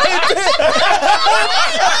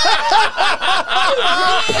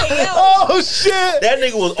 Oh shit! That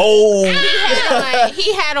nigga was old.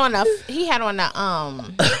 He had on a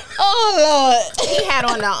Oh Lord. he had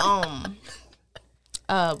on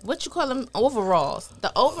what you call them, overalls.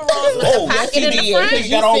 The overalls with the pocket in the front. You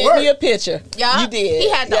sent me a picture. Yeah, you did. He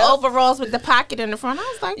had the overalls with the pocket in the front. I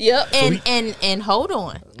was like, Yep. And hold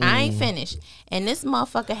on, I ain't finished. And this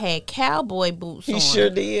motherfucker had cowboy boots on. He sure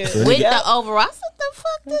did. With the overalls. I said, the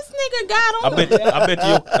fuck this nigga got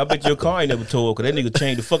on? I bet your car ain't never told because that nigga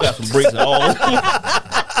changed the fuck out some brakes and all.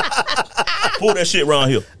 Pull that shit around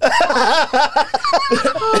here.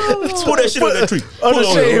 Pull that shit on that tree. On the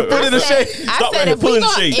shade. Put it in the shade. Stop right here. Pull in the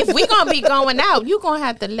shade. If we gonna be going out, you gonna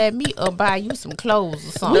have to let me buy you some clothes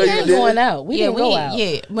or something. We ain't going out. We didn't go out.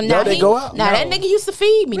 Yeah, but Y'all didn't go out? Now that nigga used to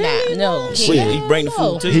feed me. Now No. He bring the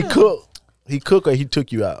food to you. He cooked or he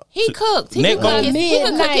took you out? he cooked. He neck could cook bones?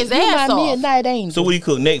 his ass off. Midnight angel. So what he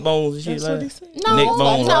cook? Neck bones and shit That's like what he that? said. Neck No,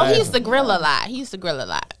 bones, no, right? he used to grill a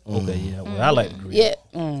lot. Okay, yeah. Well, I like to grill. Yeah.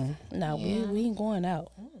 No, we ain't going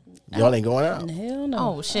out. Y'all ain't going out? Hell no.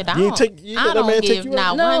 Oh shit! I You ain't don't. take- you I let that don't man take give you not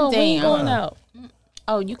out? No, one we ain't going damn. out.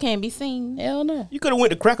 Oh, you can't be seen. Hell no. You could have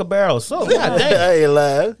went to Cracker Barrel or something. God damn. I ain't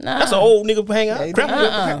lying. Nah. That's an old nigga hang out.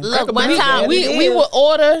 Cracker Look, one time we would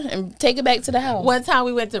order and take it back to the house. One time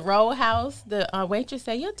we went to Roadhouse. The waitress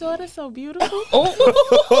said, "Your daughter's so beautiful."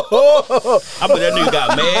 I bet that nigga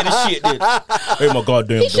got mad as shit. Hey, my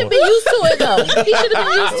goddamn He should be used to it though. He should have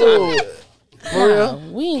been used to it. For real?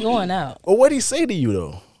 We ain't going out. Well, what'd he say to you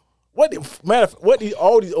though? What did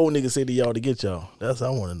all these old niggas say to y'all to get y'all? That's what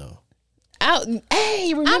I want to know. Out.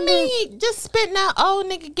 Hey, remember? I mean, just spitting out old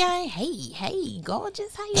nigga gang. Hey,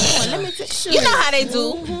 gorgeous, how you doing? Let me tell you know how they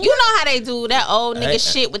do. You know how they do that old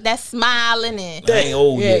nigga shit with that smiling and I ain't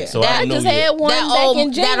old yet, so I I don't know just yet. had one back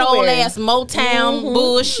in January. that old ass Motown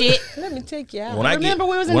bullshit. Let me take you out. When I Remember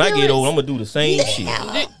we was in get Dillard's? old, I'm gonna do the same shit.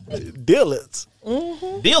 Dillard's.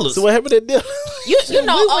 Dealers. So what happened at Dillard's? You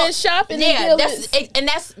know, we went shopping. yeah, in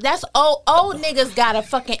Dillard's. that's old niggas got a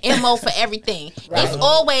fucking MO for everything. It's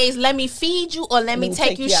always let me feed you or let me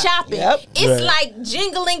take you out. shopping. Yep. It's like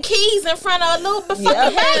jingling keys in front of a little bit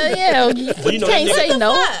fucking Hell baby. yeah, you Well, you know, can't that say nigga-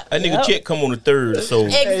 no. Fuck. That nigga check come on the 3rd, so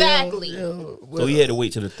Exactly. he had to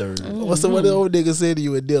wait till the 3rd. What's what the old nigga said to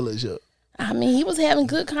you at Dillard's? Yo? I mean, he was having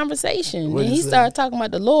good conversation. What'd And he he say? started talking about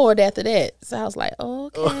the Lord after that. So I was like,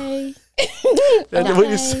 okay. What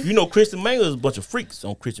he say? You know, Christian Mangle is a bunch of freaks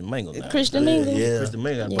on Christian Mangle now. Christian Mingle. Yeah. Christian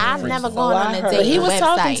Mangle got a bunch of I've freaks. never gone on a I heard. date. But he was website.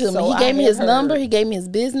 talking to me. So He I gave me have his number. heard. He gave me his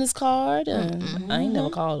business card. And I ain't never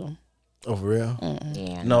called him. Oh, for real?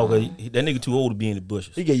 Yeah, No, cause that nigga too old to be in the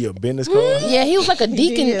bushes. He gave you a business card? Yeah, he was like a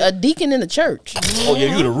deacon, a deacon in the church. Oh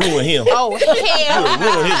yeah, you'd have ruined him. Oh hell!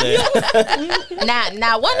 Ruined his ass.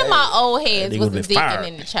 Now one of my old heads That nigga was a been deacon fired.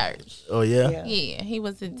 in the church. Oh, yeah? Yeah, he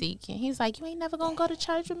was a deacon. He was like, "You ain't never gonna go to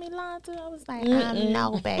church with me, Lonzo." I was like,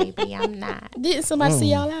 "No, baby, I'm not." Didn't somebody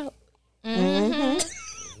see y'all out?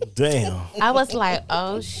 Damn. I was like,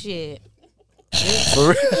 "Oh shit."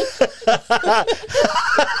 For real?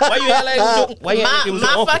 Why you had like? Why you had like it was your My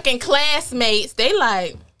uncle? fucking classmates, they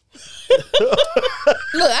like,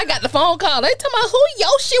 Look, I got the phone call. They talking about who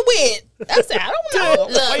your shit with. I said, I don't know.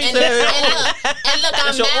 look, Why you and look,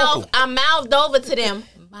 That's your uncle. I mouthed over to them.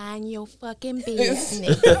 Mind your fucking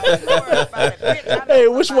business. Hey,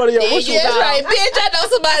 which one of y'all? There Which you That's go. right, bitch. I know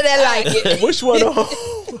somebody that like it. Which one of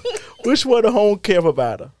home? Which one of home care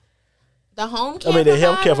provider? The home care I mean, the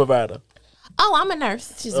health care provider? provider. Oh, I'm a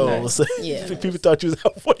nurse. She's Oh, nice. so Yeah. people thought you was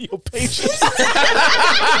out for your patients.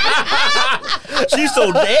 She's so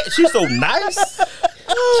nice.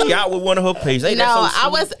 She out with one of her patients. Ain't No, that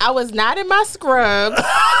so sweet? I was not in my scrubs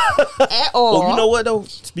at all. Oh, you know what though?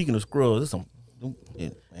 Speaking of scrubs, there's some.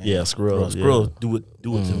 Yeah, scrubs. Scrubs do it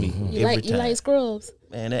to me You every like, you time. like scrubs?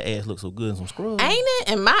 Man, that ass looks so good in some scrubs. Ain't it?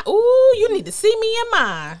 And my you need to see me in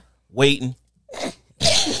mine. Waiting.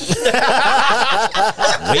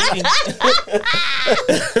 Waiting.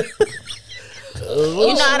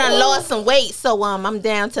 You know, I done lost some weight, so I'm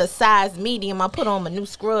down to a size medium. I put on my new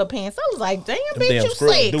scrub pants. I was like, damn, Them bitch, damn you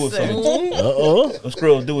scrubs do it for sexy. me. Uh-oh. Them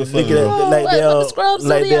scrubs do it for Look me. at that, like what the scrubs do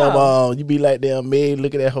like to them. y'all? You be like damn maid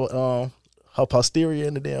looking at her posterior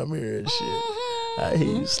in the damn mirror and shit. I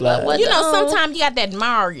hear you slide. What You the, know, sometimes you got to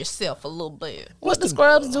admire yourself a little bit. What the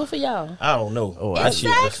scrubs do for y'all? I don't know. Oh, that it's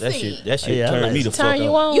shit. sexy. That shit Yeah, I turned like me it. the Turn fuck you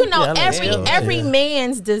up. on? You know, Yeah, I like scrubs, every yeah.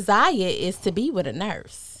 man's desire is to be with a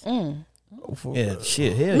nurse. Yeah,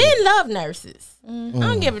 shit. Hell yeah. Men love nurses. I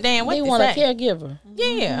don't give a damn what They they want a say. caregiver.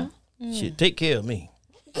 Yeah. Shit, take care of me.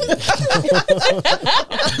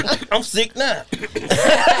 I'm sick now.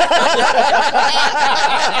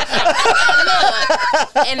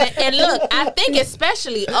 And look, I think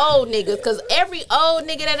especially old niggas, because every old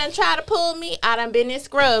nigga that done try to pull me, I done been in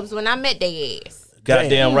scrubs when I met their ass.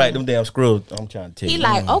 Goddamn right, them damn scrubs. I'm trying to tell He you.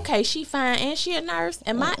 like, okay, she fine and she a nurse,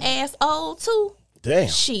 and my ass old too. Damn.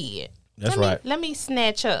 Shit. That's right. Let me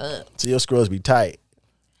snatch her up. So your scrubs be tight.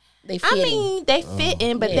 They fitting. I mean, they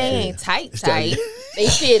fitting, but they ain't tight. They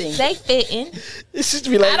fitting. They fitting. It should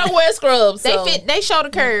be like I don't wear scrubs. They So. fit. They show the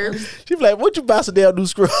curves. she be like, "What you about to damn new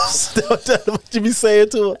scrubs?" What you be saying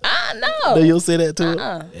to her? No. No, you'll say that to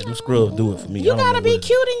her. Yeah, them scrubs do it for me. You I don't gotta know be what it-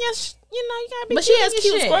 cute in your. You gotta be. But she cute has in your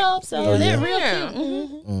cute shit. scrubs, so they're yeah. real Yeah.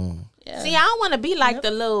 cute. Mhm. Yeah. See, I don't want to be like the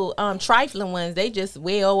little trifling ones. They just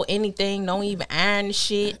wear anything, don't even iron the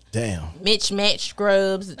shit. Damn. Match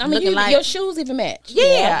scrubs. I mean, looking like your shoes even match.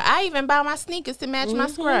 yeah. I even buy my sneakers to match my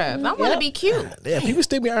scrubs. I want to be cute. Damn, people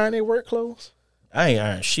still be ironing their work clothes. I ain't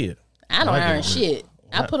iron shit. I don't iron shit.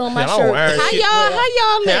 I put on my I don't shirt. iron How shit. y'all I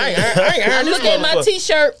live? ain't I iron this look at my motherfucker.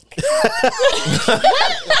 t-shirt.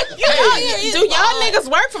 Do y'all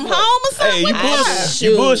niggas work from home or something? Hey, you bullshit.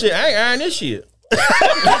 You bullshit. I ain't iron this shit.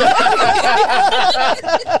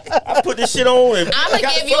 I put this shit on and I'm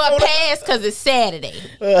gonna give you a pass because it's Saturday.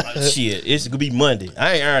 shit. It's gonna be Monday.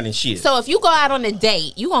 I ain't ironing shit. So if you go out on a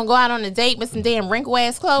date, you gonna go out on a date with some damn wrinkle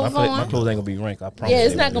ass clothes my on? clothes ain't gonna be wrinkled. I promise. Yeah,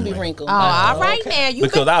 it's they not won't gonna be wrinkled. Oh, all right now. You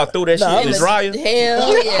Because I'll throw that shit in the dryer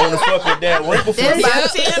Hell yeah. on the fucking damn wrinkle That's free. about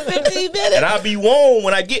 10-15 minutes. And I'll be warm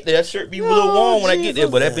when I get there. That shirt be a little warm when I get there,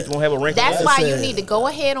 but that bitch won't have a wrinkle. That's on it. why you need to go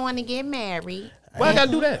ahead on and get married. Why I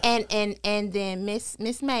gotta do that? And then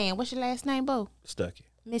Miss Man, what's your last name, boo? Stucky.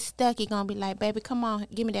 Miss Stucky gonna be like, baby, come on,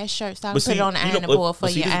 give me that shirt so I can But put see, it on the you know, ironing board for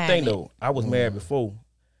but see, you. this the thing iron it. though. I was married before,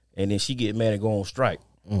 and then she get mad and go on strike.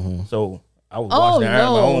 So I was Oh washing and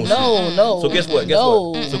ironing my own shit. no. So guess what?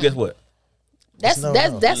 So guess what? That's No,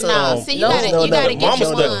 see, you gotta get Mama you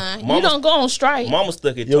stuck. one. You don't go on strike. Mama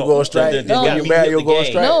stuck it. You'll go on strike? That No. got You me married, hit you'll the go on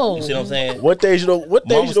game. strike? No. You see what I'm saying? What days you don't? What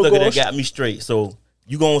days Mama you don't stuck go it on that got me straight. So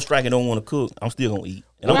you go on strike and don't want to cook. I'm still gonna eat,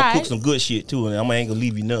 and I'm gonna Right. cook some good shit too, and I ain't gonna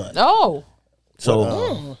leave you none. Oh,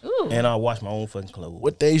 So and I'll wash my own fucking clothes.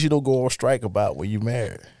 What days you don't go on strike about when you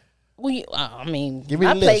married? I mean, Give me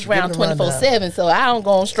I the list. playground Give me the rundown. 24/7, so I don't go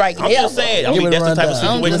on strike. I'm just saying. I Give mean, me the that's the type of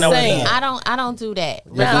rundown. situation I'm I was just saying. in. I don't do that.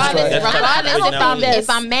 Yeah, that's right. That's the type of Regardless situation I was in. if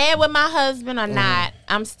I'm mad with my husband or not,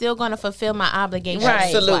 I'm still gonna fulfill my obligation. Right. as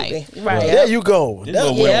his Absolutely. wife. Right. There you go. This That-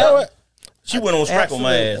 is you what- know what? She went on strike on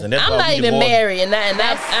my ass, and that's I'm why not we even divorced. married, and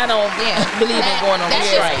I don't believe in going on That's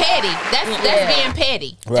strike. just petty. That's being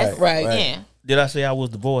petty. Right. Right. Yeah. Did I say I was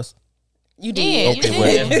divorced? You Yeah, did. you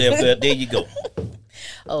Okay, did. well, there you go.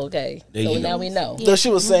 Okay. There So you now go. we know. So she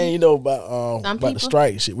was saying, you know, about the people?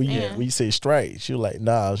 strike shit. When Yeah. you say strike, she was like,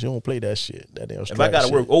 nah, she don't play that shit. That damn strike If I got to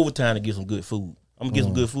shit. work overtime to get some good food, I'm gonna get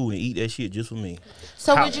some good food and eat that shit just for me.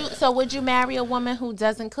 So How- would you marry a woman who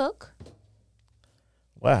doesn't cook?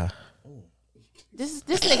 Wow. This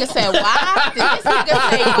nigga said why? Did this nigga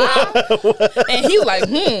say why? And he was like,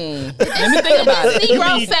 let me think about it.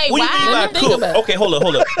 Negro say What do you mean why? by cook? Okay,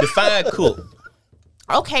 hold up. Define cook.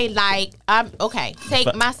 Okay, like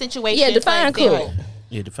take my situation. Yeah, for define example. cook.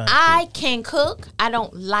 Yeah, define. I can cook. I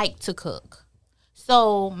don't like to cook.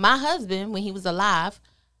 So my husband, when he was alive,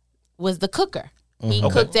 was the cooker. He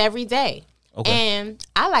cooked every day. Okay. And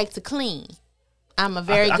I like to clean. I'm a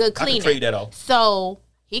very I good can cleaner. trade that off. So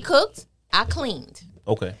he cooked, I cleaned.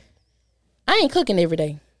 Okay. I ain't cooking every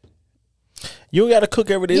day. You got to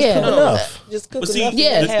cook every day. Yeah. It's cook enough. Just cook But see, enough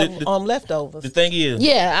Yeah. and have the- leftovers. The thing is,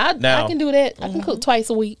 Yeah, Now- I can do that. I can cook twice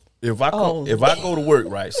a week. if I Oh. if I go to work,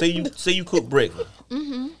 right? Say you cook breakfast,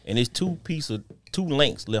 and there's two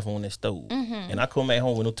links left on that stove, and I come back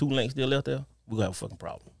home with no 2 links still left there, we gonna have a fucking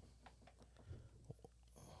problem.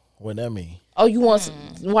 What that mean? Oh, you want to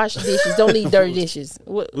wash the dishes? Don't leave dirty dishes.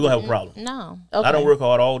 What? We gonna have a problem. No. Okay. I don't work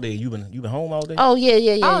hard all day. You been home all day. Oh yeah.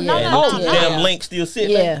 Oh, no, and no, the no, two no. damn links still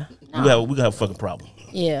sitting Yeah. there. We gonna have a fucking problem.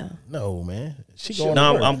 Yeah. No, man. She going No,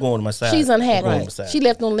 to work. I'm going to my side. She's I'm going to my unhappy. side. She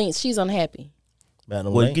left on links. She's unhappy. About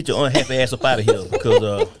the Well, link. get your unhappy ass up out of here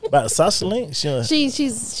because About the sausage link?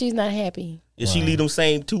 She's not happy. if she leave them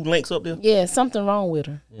same 2 links up there, Yeah, something wrong with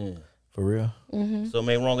her. For real? something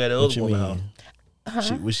ain't wrong at the What other you one. mean?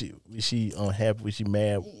 house. Was she unhappy? Was she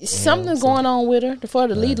mad? Something going on with her. For her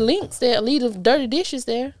to leave the links there, leave the dirty dishes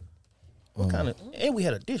there. What kind of? And we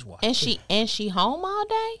had a dishwasher. And she home all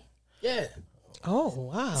day? Yeah, Oh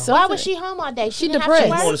wow. Why was she home all day? She didn't depressed.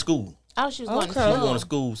 have I'm to going work? to school. Oh, she was going to Okay. I'm school. going to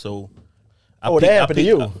school, so. Oh, that happened to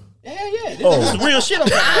you? Hell yeah, this is real shit. I'm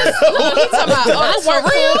talking I work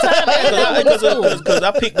full time. because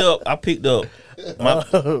I picked up my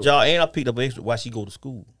job and I picked up extra while she go to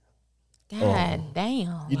school. God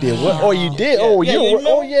damn. You did what? Oh, you did? Oh, Yeah, you you were,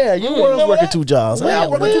 know- oh yeah, you was remember working that? 2 jobs. I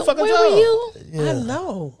was working 2 fucking Where jobs. were you? I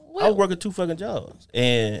know. I was working 2 fucking jobs,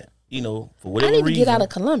 and for I whatever need to reason, get out of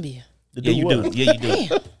Columbia. yeah, you what? do. Yeah, you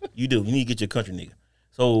do. You do. You need to get your country nigga.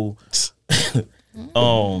 So,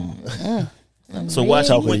 so while she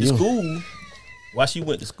Talking went to to you. school, while she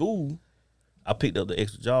went to school, I picked up the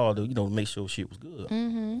extra jar to, make sure shit was good.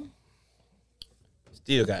 Mm-hmm.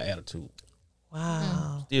 Still got attitude.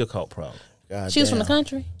 Wow. Still caught problem. God She was from the damn.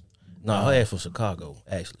 country. No, her ass from Chicago,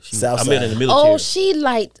 actually. South I met her in the military. Oh, she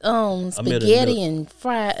liked spaghetti and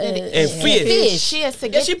fried And fish. She is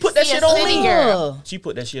Yeah, she put that shit on me. girl. She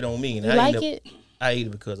put that shit on me. And You I like ain't it? I ate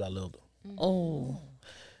it because I loved her. Oh,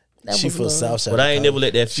 She was from love. Southside. But I ain't never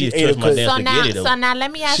let that She fish ate touch it my 'cause- damn spaghetti, though. So now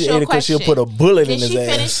let me ask She you ate a it because question. she'll put a bullet in Did his she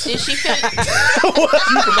ass. finish? Did she finish?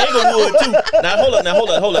 You from Englewood, too. Now,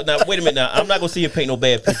 hold up. Now, wait a minute. Now, I'm not going to see you paint no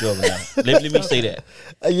bad picture of her now. Let me say that.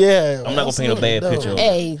 Yeah. I'm not going to paint a bad picture of her.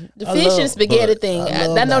 Hey, the I fish love- and spaghetti but thing. I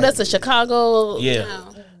love I know that. that's a Chicago. Yeah.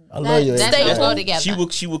 I love your That's ass. gonna go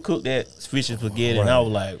together. She would cook that fish and spaghetti, and I was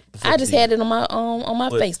like, the fuck I just is had it on my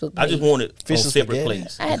Facebook page. I just wanted Fish on and separate spaghetti.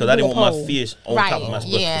 plates I had because to I do didn't a want my poll. fish on Right. top of my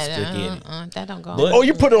Yeah. spaghetti. That don't go. But- Oh,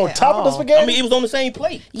 you put it on top of the spaghetti? I mean, it was on the same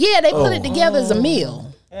plate. Yeah, they put it together as a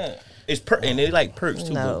meal. Yeah. It's and they like perch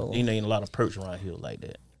too. No. But ain't a lot of perch around here like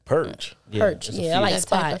that. Perch. Yeah, Perch. it's a Yeah, I like fish. That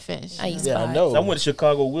type spot. of fish. I eat Yeah, spot. I know. So I went to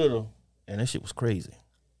Chicago with her, and that shit was crazy.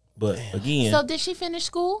 But again, So did she finish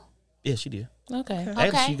school? yeah, she did. Okay. Actually,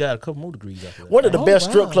 Okay. she got a couple more degrees after that. One of the best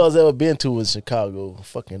wow. strip clubs I ever been to was Chicago.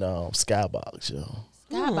 Fucking Skybox, yo.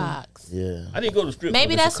 Skybox. Yeah. I didn't go to strip.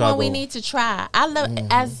 Maybe club in that's one we Chicago. need to try. I love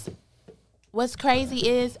as. What's crazy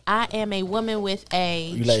is I am a woman with a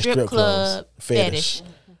You like strip strip clubs. club Fetish. fetish.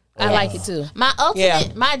 I like it too. My ultimate, Yeah.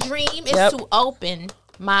 my dream is Yep. to open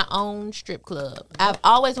my own strip club. I've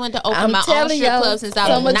always wanted to open I'm my own telling strip y'all, club since I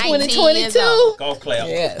was summer 19 years old. Golf clap.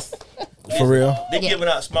 Yes. For real? They're giving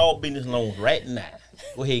out small business loans right now.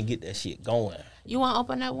 Go ahead and get that shit going. You want to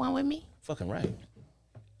open up one with me? Fucking right,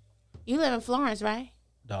 You live in Florence, right?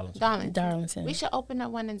 Darlington. Darlington. We should open up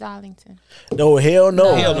one in Darlington. No, hell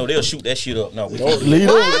no. Hell no, they'll shoot that shit up. No, we Don't can't. leave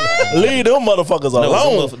them motherfuckers No,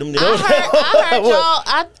 alone. them I niggas- heard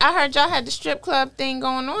y'all. I heard y'all had the strip club thing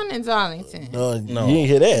going on in Darlington. No, No. you ain't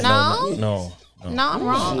hear that. No? No. No, I'm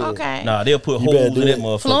wrong. Okay. Nah, they'll put You holes better in do that it.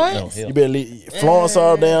 motherfucker. Florence? No, hell. You better leave Florence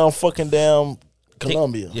all down, fucking down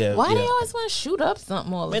Columbia. Yeah. Why yeah. they always want to shoot up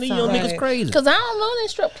something all the Man, these time? young Right. niggas crazy. Because I don't know them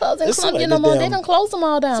strip clubs in It seem Columbia like no the more. They damn- done closed them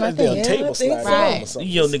all down, I Like damn think. Yeah, table I think slide so. Right. or something.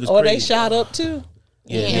 These young niggas Or crazy. they shot up too.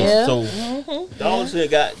 Yeah. Yeah. So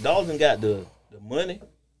Darlington got the money.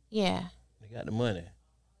 Yeah. They got the money.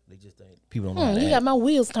 They just ain't. People don't know how You to got act. my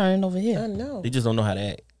wheels turned over I here. know. They just don't know how to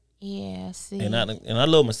act. Yeah. See. And I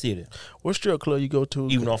love my city. What strip club you go to?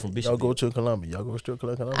 Even off from Y'all Bishop. go to Columbia. Y'all go to strip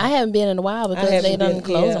club in Columbia? I haven't been in a while because they done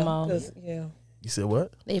closed them all. Yeah, You said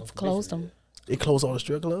what? They've closed them. They closed all the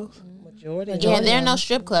strip clubs? majority. Yeah, there are no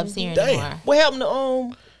strip clubs here Damn. anymore. What happened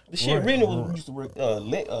to the shit Rennie was used to work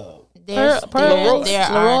There are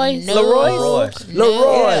Leroy's? no Leroy's.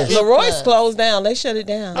 Leroy's. strip Leroy's clubs. closed down. They shut it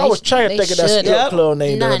down. I was trying to they think of that should. strip Yep. club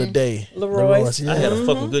name the None. other day. Leroy's. I had a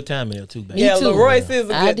fucking good time in there too, baby. Yeah, too. Leroy's is a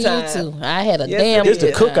good I did time. too. I had a Yes, damn it It's the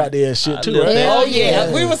Yeah. cook out there and shit too, live right? there. Oh Hell yeah,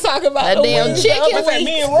 yeah. we was talking about That the damn wings chicken. the other Wait, week.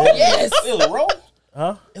 me and Ro? Yes. It was Ro?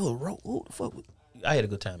 Huh? It was Ro. Who the fuck? I had a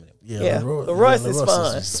good time in it. Yeah, Leroy's is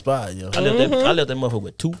fun. a spot, yo. I left that motherfucker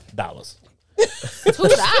with $2.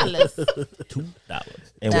 $2. $2.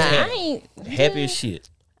 And was I ain't. happy as shit.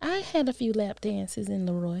 I had a few lap dances in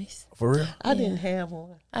Leroy's. For real? I didn't have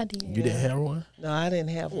one. I did. You didn't have one? No, I didn't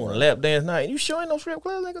have I want a one. lap dance night. You sure ain't no strip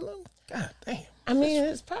club, nigga? God damn. I mean,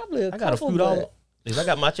 it's probably a I got a couple, few dollars. but, If I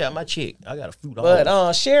got my check, I got a few dollars.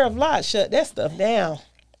 but Sheriff Lot shut that stuff down.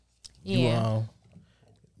 Yeah.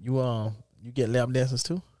 You get lap dances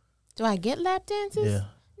too? Do I get lap dances? Yeah.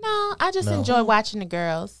 No, I just No. enjoy watching the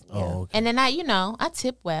girls. Oh, okay. And then I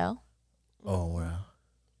tip well. Oh wow.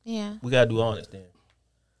 Yeah. We gotta do Onyx then.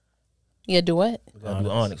 You do what? We gotta do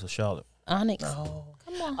Onyx or Charlotte. Onyx. Oh,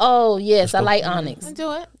 Come on. Oh yes, I like Onyx. Let's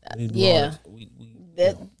do it. We need to do Yeah. Onyx. We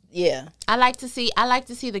That yeah. I like to see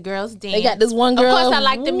the girls dance. They got this one girl. Of course, I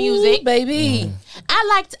like the music. baby.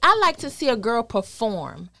 I like to see a girl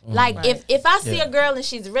perform. Like if I see a girl and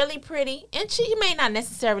she's really pretty, and she may not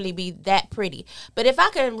necessarily be that pretty, but if I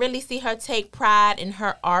can really see her take pride in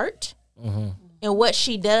her art and what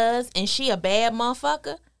she does, and she a bad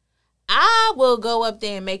motherfucker, I will go up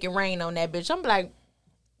there and make it rain on that bitch. I'm like,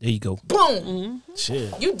 there you go. boom,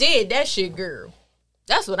 Shit. you did that shit, girl.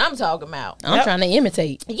 That's what I'm talking about. I'm trying to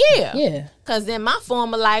imitate. Yeah. Yeah. Cause in my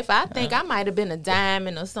former life, I think I might have been a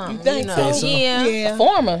diamond or something. You, think know? so? Yeah. yeah.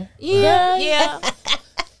 Former. Yeah.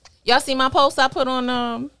 Y'all see my post I put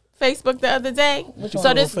on Facebook the other day? So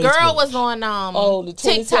one this on girl Facebook? was on the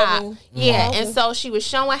TikTok. 27? Yeah, and so she was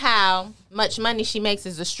showing how much money she makes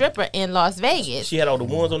as a stripper in Las Vegas. She had all the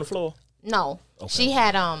ones on the floor. No. She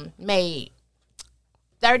had made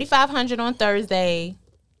 $3,500 on Thursday,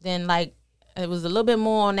 then like it was a little bit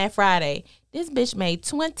more on that Friday. This bitch made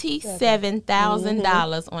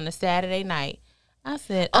 $27,000 on a Saturday night. I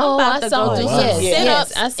said, I'm about to go do some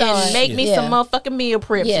sit-ups and make me some motherfucking meal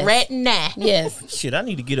preps right now. Yes. Shit, I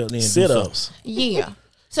need to get up there and Sit-ups. do Yeah.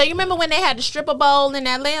 So you remember when they had the stripper bowl in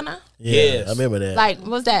Atlanta? Yeah, I remember that. Like, what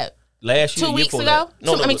was that? last year. 2 weeks ago? That.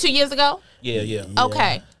 No, 2 years ago? Yeah.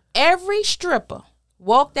 Okay. Every stripper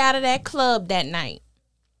walked out of that club that night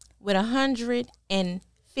with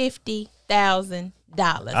 $150,000.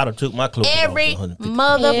 I'd have took my clothes Every off.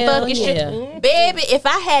 motherfucking stripper. Baby, if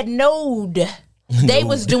I had knowed they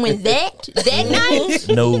was doing that night.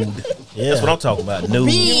 No. That's what I'm talking about. No.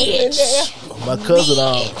 Bitch. My cousin,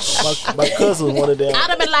 my cousin, one of them. I'd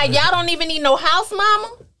have been like, y'all don't even need no house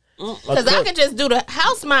mama. Because I could just do the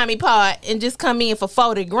house mommy part and just come in for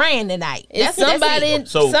 $40,000 tonight. That's somebody.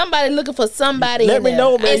 Somebody looking for somebody. Let me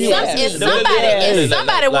know, man.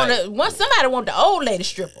 Somebody want the old lady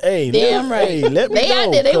stripper. Hey, damn right. Hey, let me They know.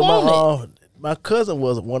 out there, they want it. My cousin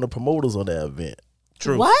was one of the promoters on that event.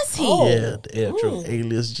 True. Was he? Yeah, true.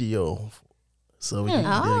 A-list Geo. So we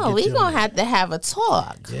we gonna have to have a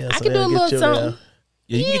talk. Yeah, I can do a little something.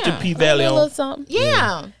 Yeah, you can get your P-Valley on. A little something.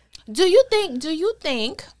 Yeah. Do you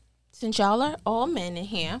think, since y'all are all men in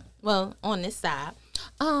here, well, on this side,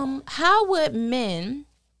 how would men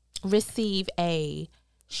receive a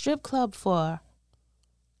strip club for,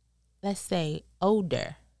 let's say,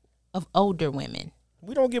 older women?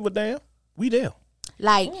 We don't give a damn. We there.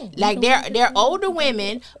 Like they're older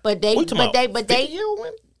women, but they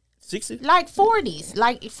 60? like 40s,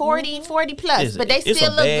 like 40 plus, but they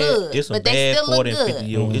still look good. It's some But they bad still look 40 and good.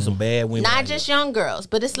 50-year-old. It's some bad women. Not just young girls,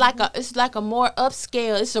 but it's like a more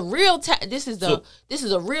upscale. It's a real. This is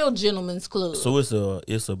a real gentleman's club. So it's a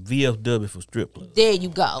VFW for strip clubs. There you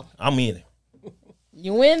go. I'm in it.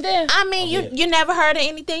 You in there? I mean, you never heard of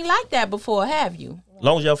anything like that before, have you? As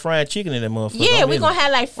long as y'all frying chicken in that motherfucker. Yeah, we're gonna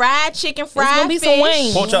have like fried chicken, fried gonna be fish. some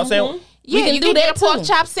wings. Pork chop sandwich. Yeah, We can you do can that get a pork too.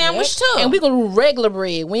 chop sandwich too. And we gonna do regular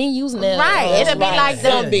bread. We ain't using that. right. It'll be like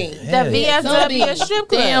the VFW strip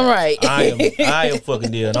club. Damn right. I am fucking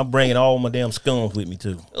there, and I'm bringing all my damn scums with me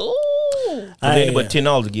too. Ooh. It ain't but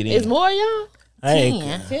 $10 to get in. It's more, y'all? I ain't,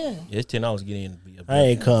 Yeah, it's $10 to get in. I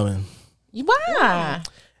ain't coming. Why?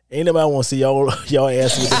 Ain't nobody want to see y'all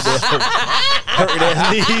ass with the damn hurt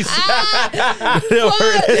ass knees.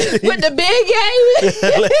 With the big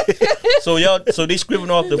game? So they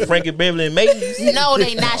scribbling off the Frankie Beverly and Mays. No,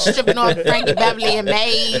 they not stripping off Frankie Beverly and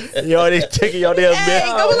Mays. Y'all they taking y'all damn Hey,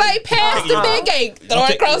 bed. go like past the big game. Throw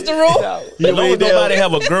it across the room. As long as nobody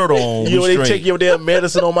have a girdle on, You know they we take straight. your damn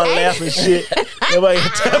medicine on my lap and shit. Nobody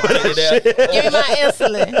can tell me that shit. Give me my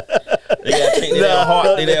insulin. They got to take their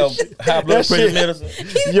heart, their high blood That pressure shit- medicine.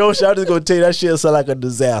 Yo, I'm just gonna tell you that shit sound like a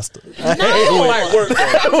disaster. It might work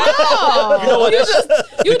though. You know what? You just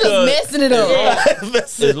Because- messing it up.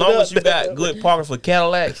 As long as you got good parking for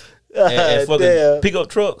Cadillacs and fucking Damn. pickup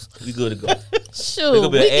trucks, we good to go. Shoot, gonna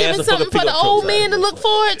be we an ass giving and something fucking for the pickup old trucks. men to look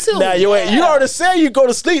forward to. Now you already said you go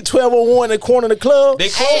to sleep 12:01 in the corner of the club. They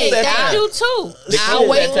close Hey, that they time. do too. I'll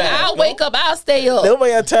wake. that time. I'll wake up. I'll stay up.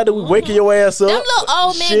 Nobody got time to be waking your ass up. Them little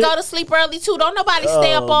old men Shit. go to sleep early too. Don't nobody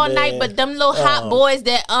stay up all man. night, but them little hot boys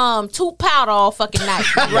that toot powder all fucking night.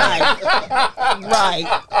 Right.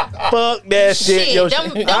 Fuck that shit, yo. Them I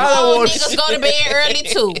old don't want niggas go to bed early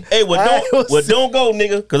too. Hey, I was- don't go,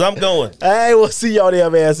 nigga, because I'm going. I ain't want to see y'all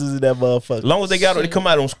damn asses in that motherfucker. As long as they come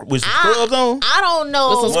out with some scrubs on. I don't know.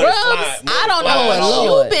 With some scrubs? I don't know what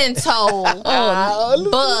Lord. you've been told,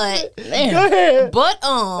 but Go ahead.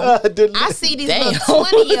 I see these Damn. little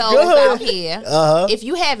 20-year-olds out here. Uh-huh. If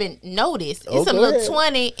you haven't noticed, it's Oh, some go little ahead.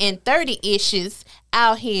 20 and 30-ishes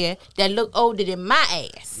out here that look older than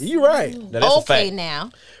my ass. You right. Now, that's a Okay, fact.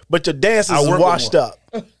 now. But your dances I is work with washed one. up.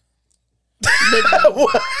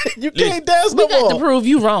 You can't dance no We got to more. prove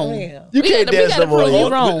you wrong. Yeah. You can't we dance gotta no more. prove you Yo.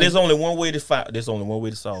 wrong. There's only one way to fight. There's only one way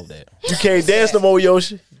to solve that. You can't dance no more,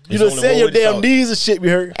 Yoshi. You There's done only said one your way to damn solve it. knees and shit be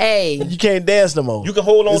hurt. Hey, You can't dance no more. You can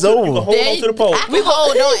hold on. It's You over. can hold on to the pole. I can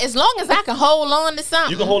hold on as long as I can hold on to something.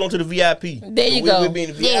 You can hold on to the VIP. There you go. We be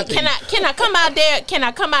in the Yeah, VIP. can I come out there? Can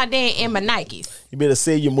I come out there in my Nikes? You better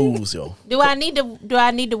say your moves, yo. Do I need to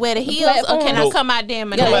wear the heels, or can I No. come out there in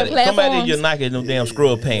my Yeah, Come out, Nikes? come out in your Nike and them damn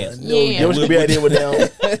scrub pants. Yeah. Yoshi can be out there with damn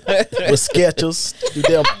with Skechers, you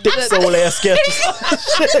damn thick soul ass Skechers.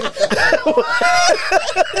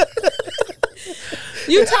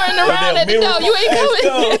 you turn around at the door. You ain't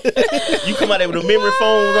coming. You come out there with the memory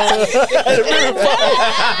phones on.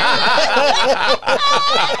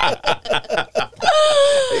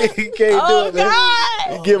 You can't do it, man.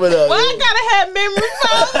 God. You give it up. Why man. I gotta have memory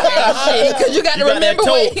foam? Because you got to You got remember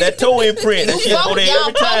that toe imprint. That shit go there Y'all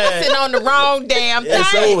every time. focusing on the wrong damn thing.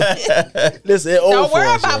 It's over. Listen, it's over Don't for worry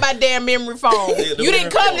us. about yo. my damn memory foam. the You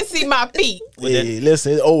didn't come memory to see my feet. With that- Yeah,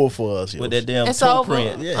 listen, it's over for us. Yo. With that damn It's toe over.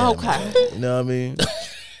 print. Yeah, Okay. You know what I mean?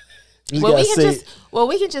 You Well, gotta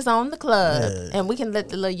we can just own the club Yeah. and we can let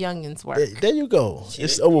the little youngins work. there you go.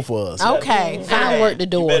 It's over for us. Okay. I work the You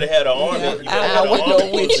door. better have the army. You better I have the wouldn't army know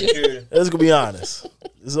put in which- security. Let's go be honest.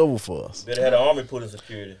 It's over for us. Better have the army put in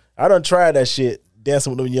security. I done tried that shit.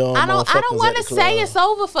 Dancing with them young I don't motherfuckers want at to the say club. it's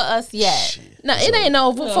over for us yet. No, it ain't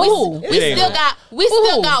over for who? It ain't We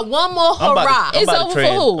still got one more I'm about hurrah. to- I'm It's about to over for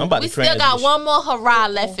trans- who? I'm about We to still got transition. one more hurrah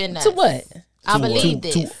left in us. To what? I believe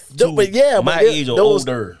to- this. to But yeah, my but age or those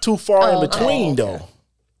older. too far in Oh, between okay. though.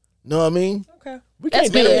 Know what I mean? Okay. We That's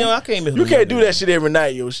can't do fair. that. You know, I can't miss You them can't young do that shit every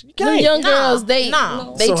night, yo. You Them can't. young Nah, girls, they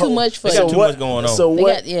nah. too much for They got you. too much going on. So They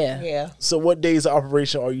what? got, yeah. Yeah. So what days of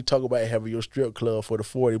operation are you talking about having your strip club for the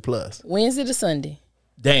 40 plus? Wednesday to Sunday.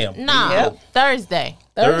 Damn. Nah, Yep. Thursday.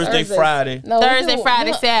 Thursday, Friday. No, Thursday, we do-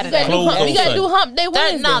 Friday, we Saturday. gotta do Closed hump- on We got to do Sunday. hump day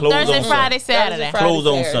Wednesday. No, Closed Thursday, on Friday, Thursday, Saturday. Friday. Closed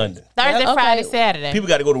on Saturday. Sunday. Thursday, Okay. Friday, Saturday. People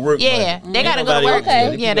got to go to work. Yeah, Monday. they got to Ain't go to nobody work. else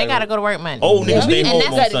doing it. Yeah, they got to go to work Monday. Old niggas stay And home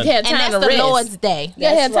that's on got to Sunday. have And time that's to the rest. Lord's Day. You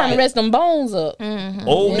gotta have time to right. rest them bones up.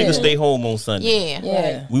 Old Yeah. niggas stay home on Sunday. Yeah.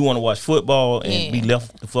 Yeah. We want to watch football and Yeah. be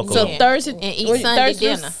left the fuck So alone. Yeah. Thursday And eat what- Sunday Thursday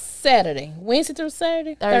through dinner. Saturday. Wednesday through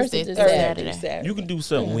Saturday? Thursday through through Saturday. Saturday. You can do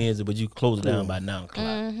something Wednesday, but you close it down by 9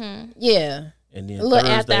 o'clock. Yeah. And then A little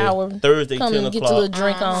Thursday, after hour. Thursday Come 10 and get your little o'clock.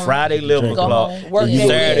 drink on. Friday 11 Go o'clock. home. Work And day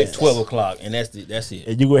Saturday rest. 12 o'clock. And that's it. That's it.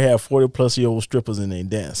 And you gonna have 40 plus year old strippers in there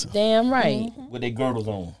dancing. Damn right. With their girdles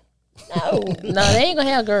on. No, they ain't gonna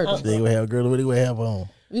have girdles. They gonna have girls. What they gonna have on?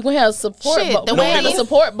 We gonna have support. Shit, But the we way have the these-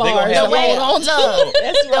 support bars. gonna to have- hold on to. Look,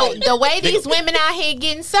 That's right. the way these women out here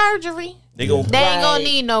getting surgery, They gon' they ain't gonna Right.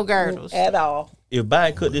 need no girdles. At all. if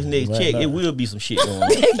Biden cut this next Right check, now. it will be some shit going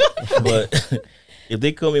on. But if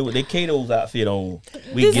they come in with their Kato's outfit on,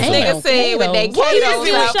 we This get some. nigga said with they What is it Kato's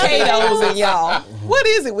with Kato's and y'all. What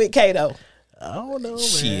is it with Kato? I don't know, man.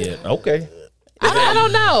 Shit. Okay. I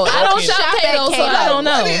don't know. I don't Shop shop at Cato, so Cato. I don't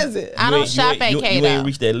know. What is it? I don't shop at You Cato. ain't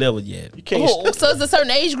reached that level yet. You can't. Oh, so it's a certain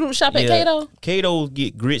age group shop at Cato? Kato's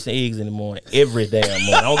get grits and eggs in the morning every damn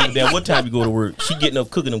morning. I don't give a damn what time you go to work. She getting up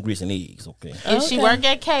cooking them grits and eggs. Okay. If she work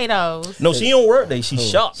at Cato's, No, she don't work there. She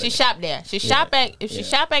shop. she shop there. She shop at if she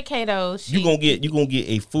shop at Cato's, she You gonna get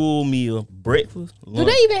a full meal breakfast. Do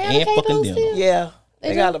they even have and fucking Cato's dinner. still? Yeah. They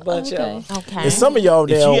do? got a bunch Okay. of them. okay. And some of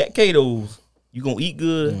y'all If down. she at Kato's, you gonna eat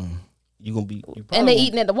good. You gonna be. You And probably they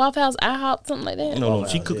eating at the Waffle House, IHOP, something like that? No,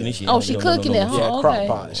 she cooking this shit. Oh, she cooking it, She huh? got Oh, crock okay.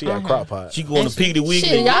 pot. She got crock pot. She going to Piggly Wiggly.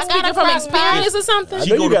 Shit, y'all got speaking a from crock experience or something? I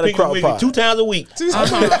She know go you to got a Piggly crock Wiggly pot. 2 times a week.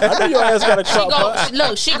 I know your ass got a crock pot.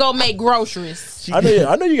 Look, she gonna make groceries. I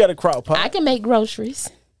know you got a crock pot. I can make groceries.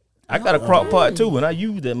 I got a crock pot too, and I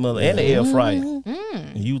use that mother and the air fryer.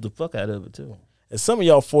 And use the fuck out of it too. And some of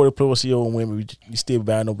y'all 40 plus year old women, you still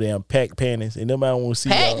buying no damn pack panties, and nobody want to see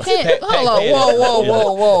Pack y'all. pants. Hold on. panties.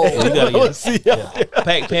 Whoa. You gotta Wanna get see y'all.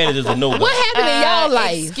 pack panties is a no. What happened in y'all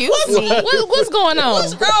life? Excuse me. What's going on? I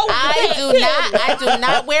do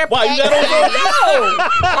not wear Why you got pack on? panties.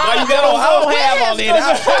 Why you got on? I don't have all that. You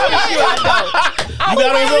got on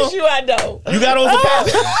promise some? you I know. You got on some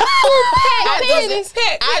pants?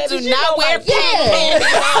 I do not wear pack panties.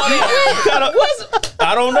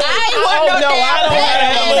 I don't know. I don't have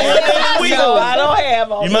I don't have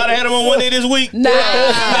them. You might have had them on one day this week. Nah.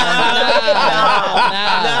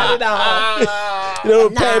 Not at all. You know,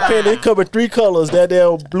 pack panties come in 3 colors: that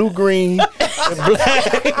damn blue, green, and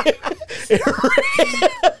black.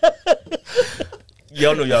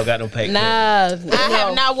 Y'all know y'all got them pack panties. Nah. I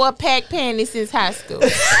have not worn pack panties since high school.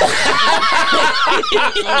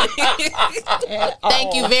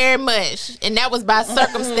 Thank you very much. And that was by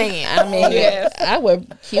circumstance. I mean, Yes. I wear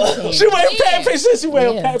cute pants. She wear pack panties. Since she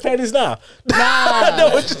wear Yeah. pack panties now. I know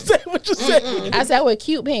Nah. what you say. What you say? I said I wear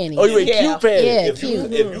cute panties. Oh, you wear Yeah. cute panties? Yeah, If you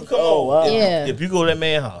cute. come Oh, wow. Yeah. if you go to that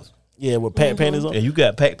man's house Yeah, with pack panties on. and you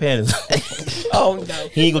got pack panties, Oh no.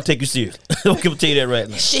 he ain't gonna take you serious. I'm gonna tell you that right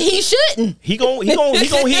now. He shouldn't. He gon' hit.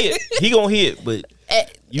 He gonna hit, but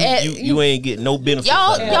you ain't getting no benefit.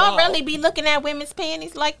 Y'all really be looking at women's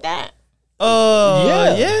panties like that?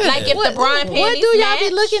 Yeah. Like if the Brian panties What do y'all match? be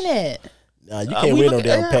looking at? Nah, you can't we wear no look-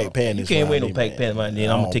 damn yeah. pack panties. You can't wear around no me, pack man. panties, man. Then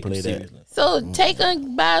I I'm don't gonna take play you that. seriously. So take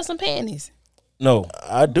and buy some panties. No,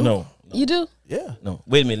 I do. no, You do? Yeah. no.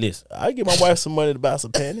 Wait a minute, listen. I give my wife some money to buy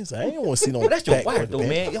some panties. I ain't want to see no. Well, that's your pack wife fucking though,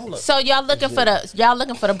 panties. man. Y'all look. So y'all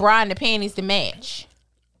looking for the bra and the panties to match?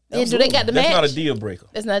 Yeah, do they got the That's match? not a deal breaker.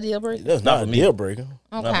 That's not a deal breaker. That's Not not for a me. deal breaker.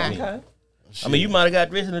 Not for me. Okay. I mean, you might have got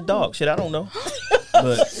dressed in the dark. Shit, I don't know.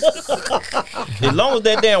 But as long as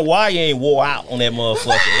that damn wire ain't wore out on that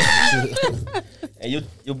motherfucker. And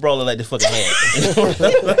your bro look like the fucking hat.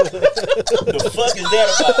 The fuck is that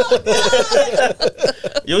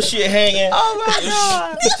about? Your shit hanging. Oh my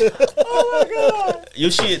god.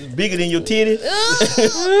 Your shit bigger than your titties.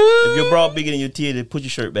 If your bra bigger than your titties, put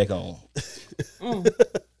your shirt back on.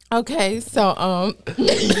 Okay, so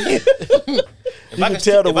If I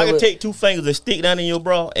can take 2 fingers and stick down in your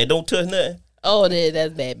bra and don't touch nothing. Oh,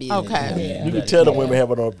 that's bad business. okay. Yeah. You can tell the women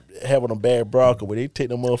having a bad bra, cause when they take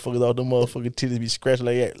them motherfuckers off, them motherfucking titties be scratching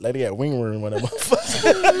like they got wingworm on that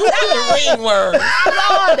motherfucker. Ringworm.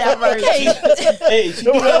 Lord have mercy. Hey, she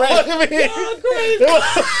do that right.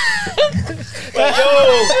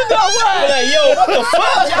 Like, yo, what the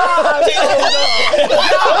fuck?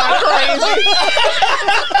 Y'all crazy.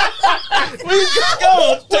 Yo,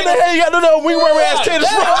 What the hell you got to know wingworm ass titties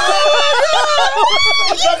from?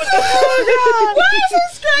 Why is he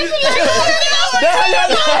screaming like That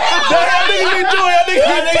how niggas be doing.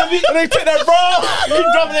 They take that bra. you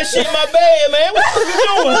dropping that shit in my bed, man. What you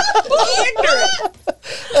doing?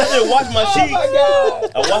 I just wash my sheets.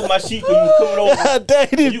 I wash my sheets when you coming over. God dang,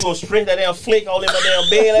 You gonna stretch that damn flake all in my damn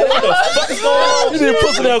bed? Like, what the fuck is going on? you need to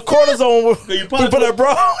put some damn corners on. You probably Put that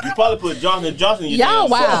bra. You probably put Johnson & Johnson in your Y'all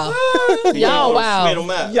damn wow. sock. Y'all wow. Spit 'em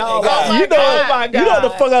out. Y'all, You know what the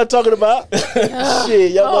fuck I'm talking about.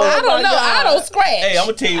 Shit, y'all I don't know. I don't scratch. Hey, I'm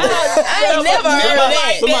gonna tell you what. I ain't never heard of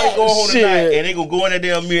that. Somebody go home Shit. tonight and they gonna go in that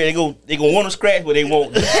damn mirror. They gonna want to scratch, but they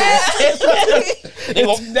won't. They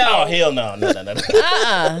gonna no hell no.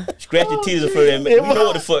 Scratch your titties in front of that man. You know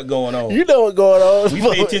what the fuck going on. You know what's going on. We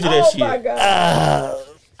pay attention to that shit. my god.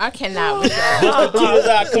 I cannot with that. Bust the titties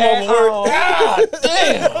out, come home from work. God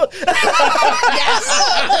damn.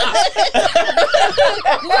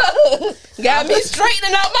 Got me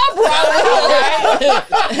straightening up my bra.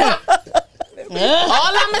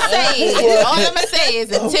 All I'ma say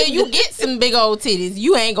is until you get some big old titties,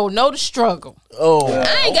 you ain't gonna know the struggle. Oh,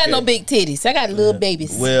 I ain't got no big titties. I got little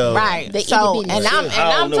babies. Well, Right. They So itty bitty and I'm shit.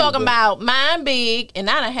 I don't know, talking but- about mine big and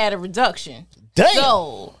I done had a reduction. damn.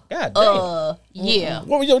 So God damn. yeah.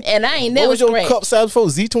 What was your And I ain't what never was your scratched. cup size before?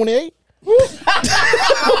 Z28? You know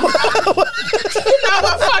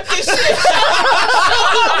what? Fuck this shit.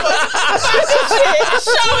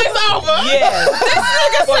 Show is over. Yeah. This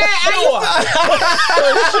nigga said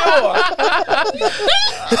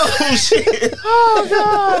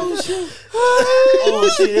Oh shit. Oh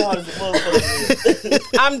shit. That hard as a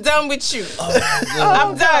motherfucker. I'm done with you.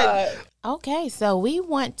 I'm done. Okay, so we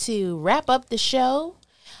want to wrap up the show.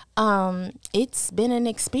 It's been an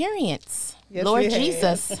experience. Yes, Lord it has.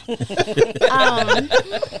 Jesus.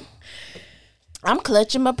 I'm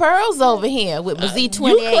clutching my pearls over here with my Z28.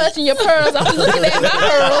 You clutching your pearls. I'm looking at my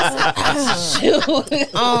pearls. Shoot.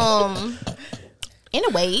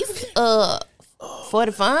 Anyways, for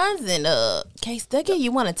the funds and Case Stucky,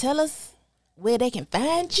 you want to tell us where they can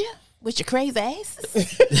find you with your crazy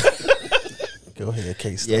asses? Go ahead,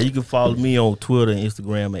 Case. Yeah, you can follow me on Twitter and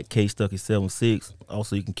Instagram at kstucky76.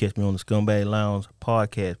 Also, you can catch me on the Scumbag Lounge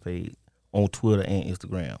podcast page on Twitter and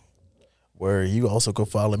Instagram. Where you also can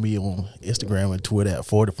follow me on Instagram and Twitter at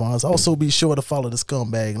 40 Funds. Also, be sure to follow the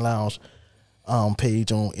Scumbag Lounge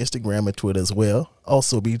page on Instagram and Twitter as well.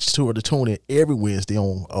 Also, be sure to tune in every Wednesday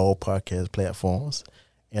on all podcast platforms.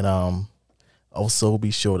 And also be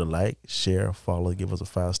sure to like, share, follow, give us a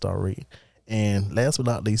 5-star rating. And last but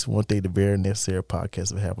not least, we want to thank the very necessary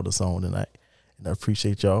podcast for having us on tonight. And I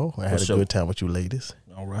appreciate y'all. I had a good time with you ladies.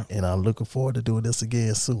 All right. And I'm looking forward to doing this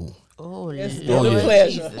again soon. Oh, It's been Lord a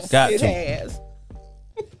pleasure. Jesus. Got It to. has.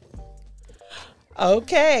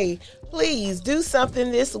 Okay. Please do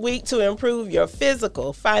something this week to improve your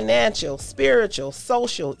physical, financial, spiritual,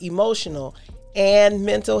 social, emotional, and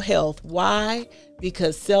mental health. Why?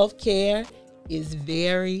 Because self-care is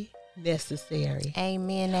very necessary.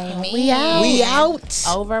 Amen, amen. We out. We out.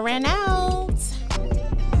 Over and out.